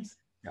 3 games?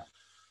 Yeah.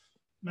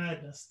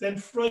 Madness. Then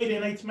Friday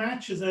night's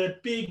match is a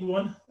big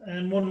one,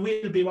 and one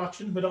we'll be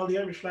watching with all the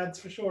Irish lads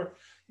for sure.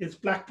 It's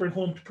Blackburn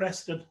home to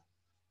Preston.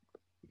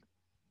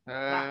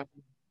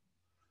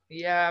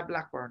 Yeah,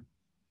 Blackburn.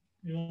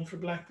 You're going for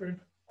Blackburn?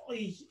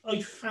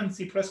 I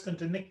fancy Preston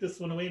to nick this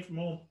one away from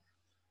home.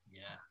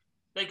 Yeah.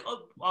 Like,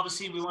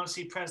 obviously, we want to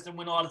see Preston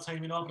win all the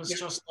time, but it's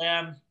just,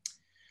 they're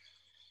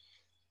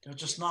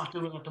just not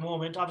doing it at the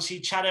moment.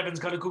 Obviously, Chad Evans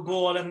got a good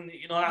goal, and,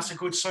 that's a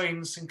good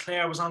sign.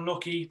 Sinclair was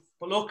unlucky.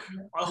 But look,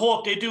 I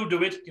hope they do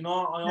it. I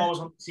always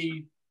want to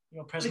see,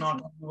 Preston not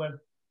do well.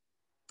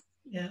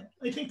 Yeah,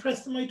 I think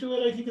Preston might do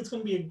it. I think it's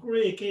going to be a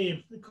great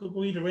game. It could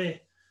go either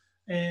way.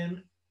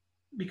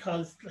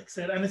 Because, like I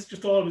said, and it's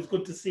just always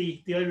good to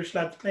see the Irish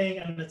lads playing,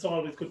 and it's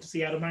always good to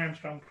see Adam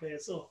Armstrong play.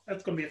 So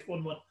that's going to be a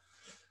fun one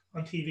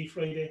on TV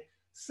Friday.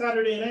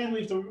 Saturday then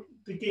we have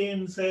the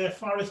games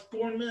Forest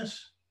Bournemouth.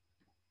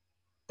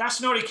 That's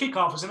an early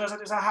kickoff, isn't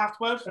it? Is that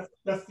 12:30?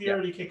 That's the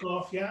early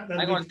kickoff, yeah.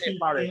 I'm going to say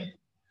Forest.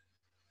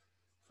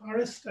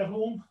 Forest at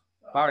home.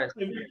 Forest.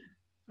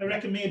 I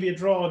reckon maybe a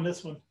draw on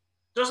this one.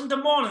 Doesn't the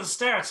morning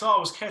starts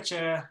always catch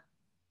a...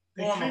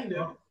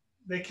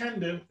 They can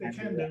do.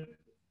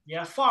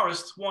 Yeah,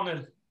 Forest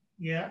 1-0.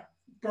 Yeah.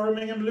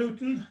 Birmingham,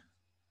 Luton.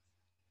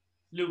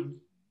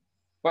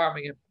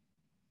 Birmingham.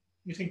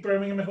 You think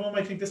Birmingham at home?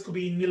 I think this could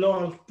be the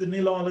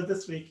 0-0 of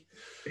this week.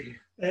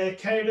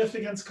 Cardiff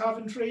against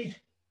Coventry.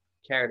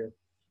 Cardiff.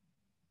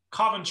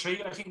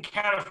 Coventry. I think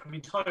Cardiff will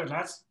be tired,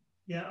 lads.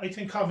 Yeah, I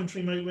think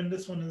Coventry might win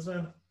this one as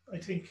well. I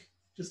think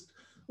just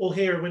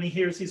O'Hare, when he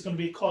hears he's going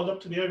to be called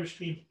up to the Irish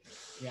team,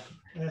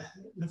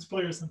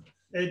 inspires him.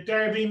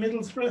 Derby,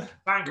 Middlesbrough.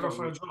 Banker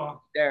for a draw.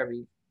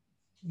 Derby.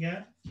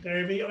 Yeah,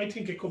 Derby. I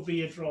think it could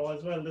be a draw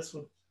as well, this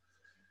one.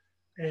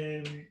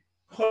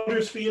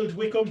 Huddersfield,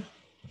 Wickham.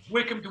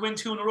 Wickham to win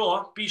 2 in a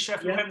row. Be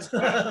Sheffield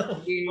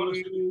Wednesday.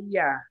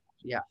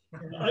 Yeah.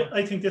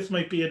 I think this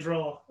might be a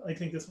draw. I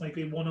think this might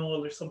be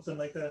 1-0 or something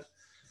like that.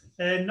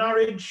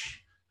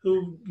 Norwich,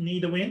 who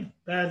need a win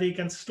badly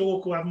against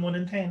Stoke, who haven't won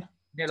in 10.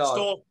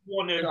 Stoke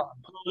 1-0.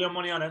 Put all your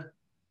money on it.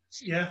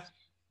 Yeah.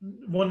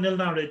 1-0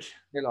 Norwich.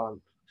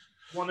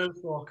 1-0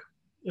 Stoke.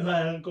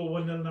 I'll go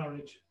 1-0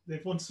 Norwich.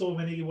 They've won so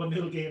many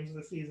 1-0 games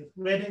this season.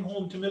 Reading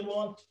home to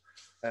Millwall.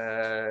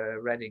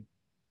 Reading.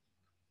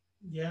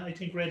 Yeah, I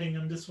think Reading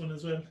on this one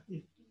as well.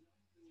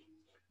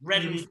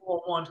 Reading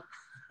 4-1.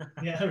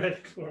 Yeah,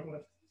 Reading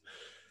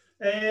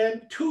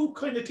 4-1. 2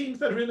 kind of teams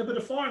that are in a bit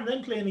of form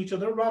then playing each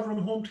other.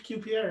 Rotherham home to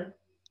QPR.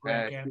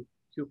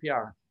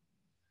 QPR.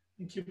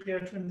 And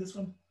QPR to win this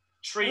one.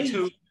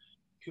 3-2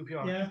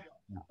 QPR. Yeah.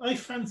 I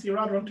fancy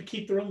Rotherham to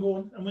keep the run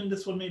going and win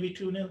this one maybe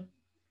 2-0.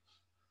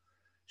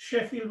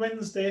 Sheffield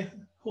Wednesday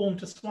home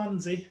to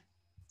Swansea.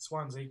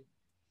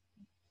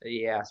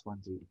 Yeah,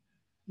 Swansea.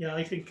 Yeah,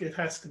 I think it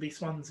has to be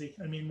Swansea.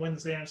 I mean,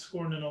 Wednesday aren't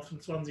scoring enough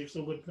and Swansea are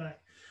so good back.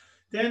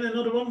 Then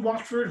another one,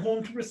 Watford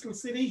home to Bristol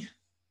City.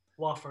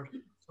 Watford.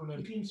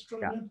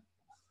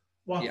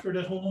 Watford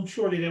at home.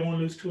 Surely they won't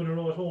lose 2 in a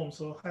row at home,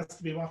 so it has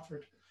to be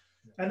Watford.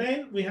 And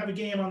then we have a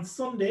game on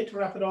Sunday to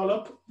wrap it all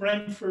up.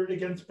 Brentford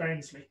against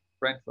Barnsley.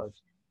 Brentford.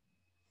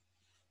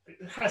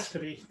 It has to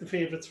be the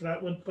favourites for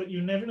that one, but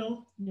you never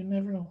know.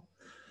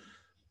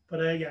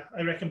 But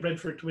I reckon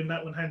Brentford to win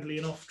that one handily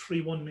enough.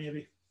 3-1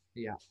 maybe.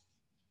 Yeah.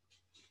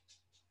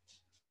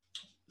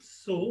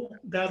 So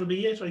that'll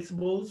be it, I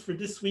suppose, for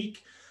this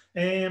week.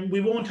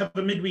 We won't have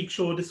a midweek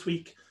show this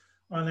week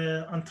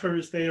on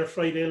Thursday or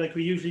Friday like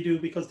we usually do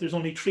because there's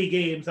only 3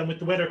 games, and with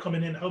the weather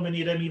coming in, how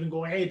many of them even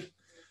go ahead?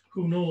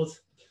 Who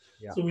knows?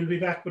 Yeah. So we'll be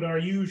back with our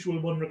usual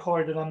one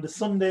recorded on the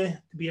Sunday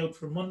to be out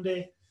for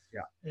Monday.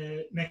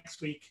 Yeah.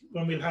 Next week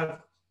when we'll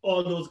have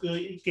all those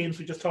games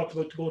we just talked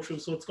about to go through.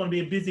 So it's going to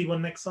be a busy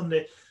one next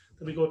Sunday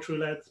that we go through,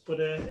 lads. But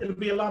it'll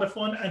be a lot of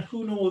fun, and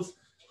who knows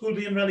who'll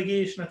be in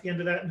relegation at the end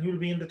of that and who'll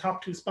be in the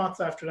top 2 spots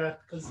after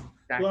that, because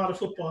a lot of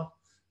football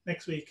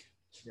next week.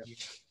 Yeah.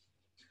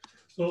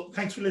 So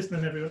thanks for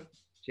listening, everyone.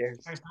 Cheers.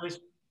 Thanks, guys.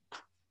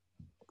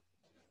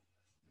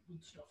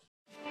 Good stuff.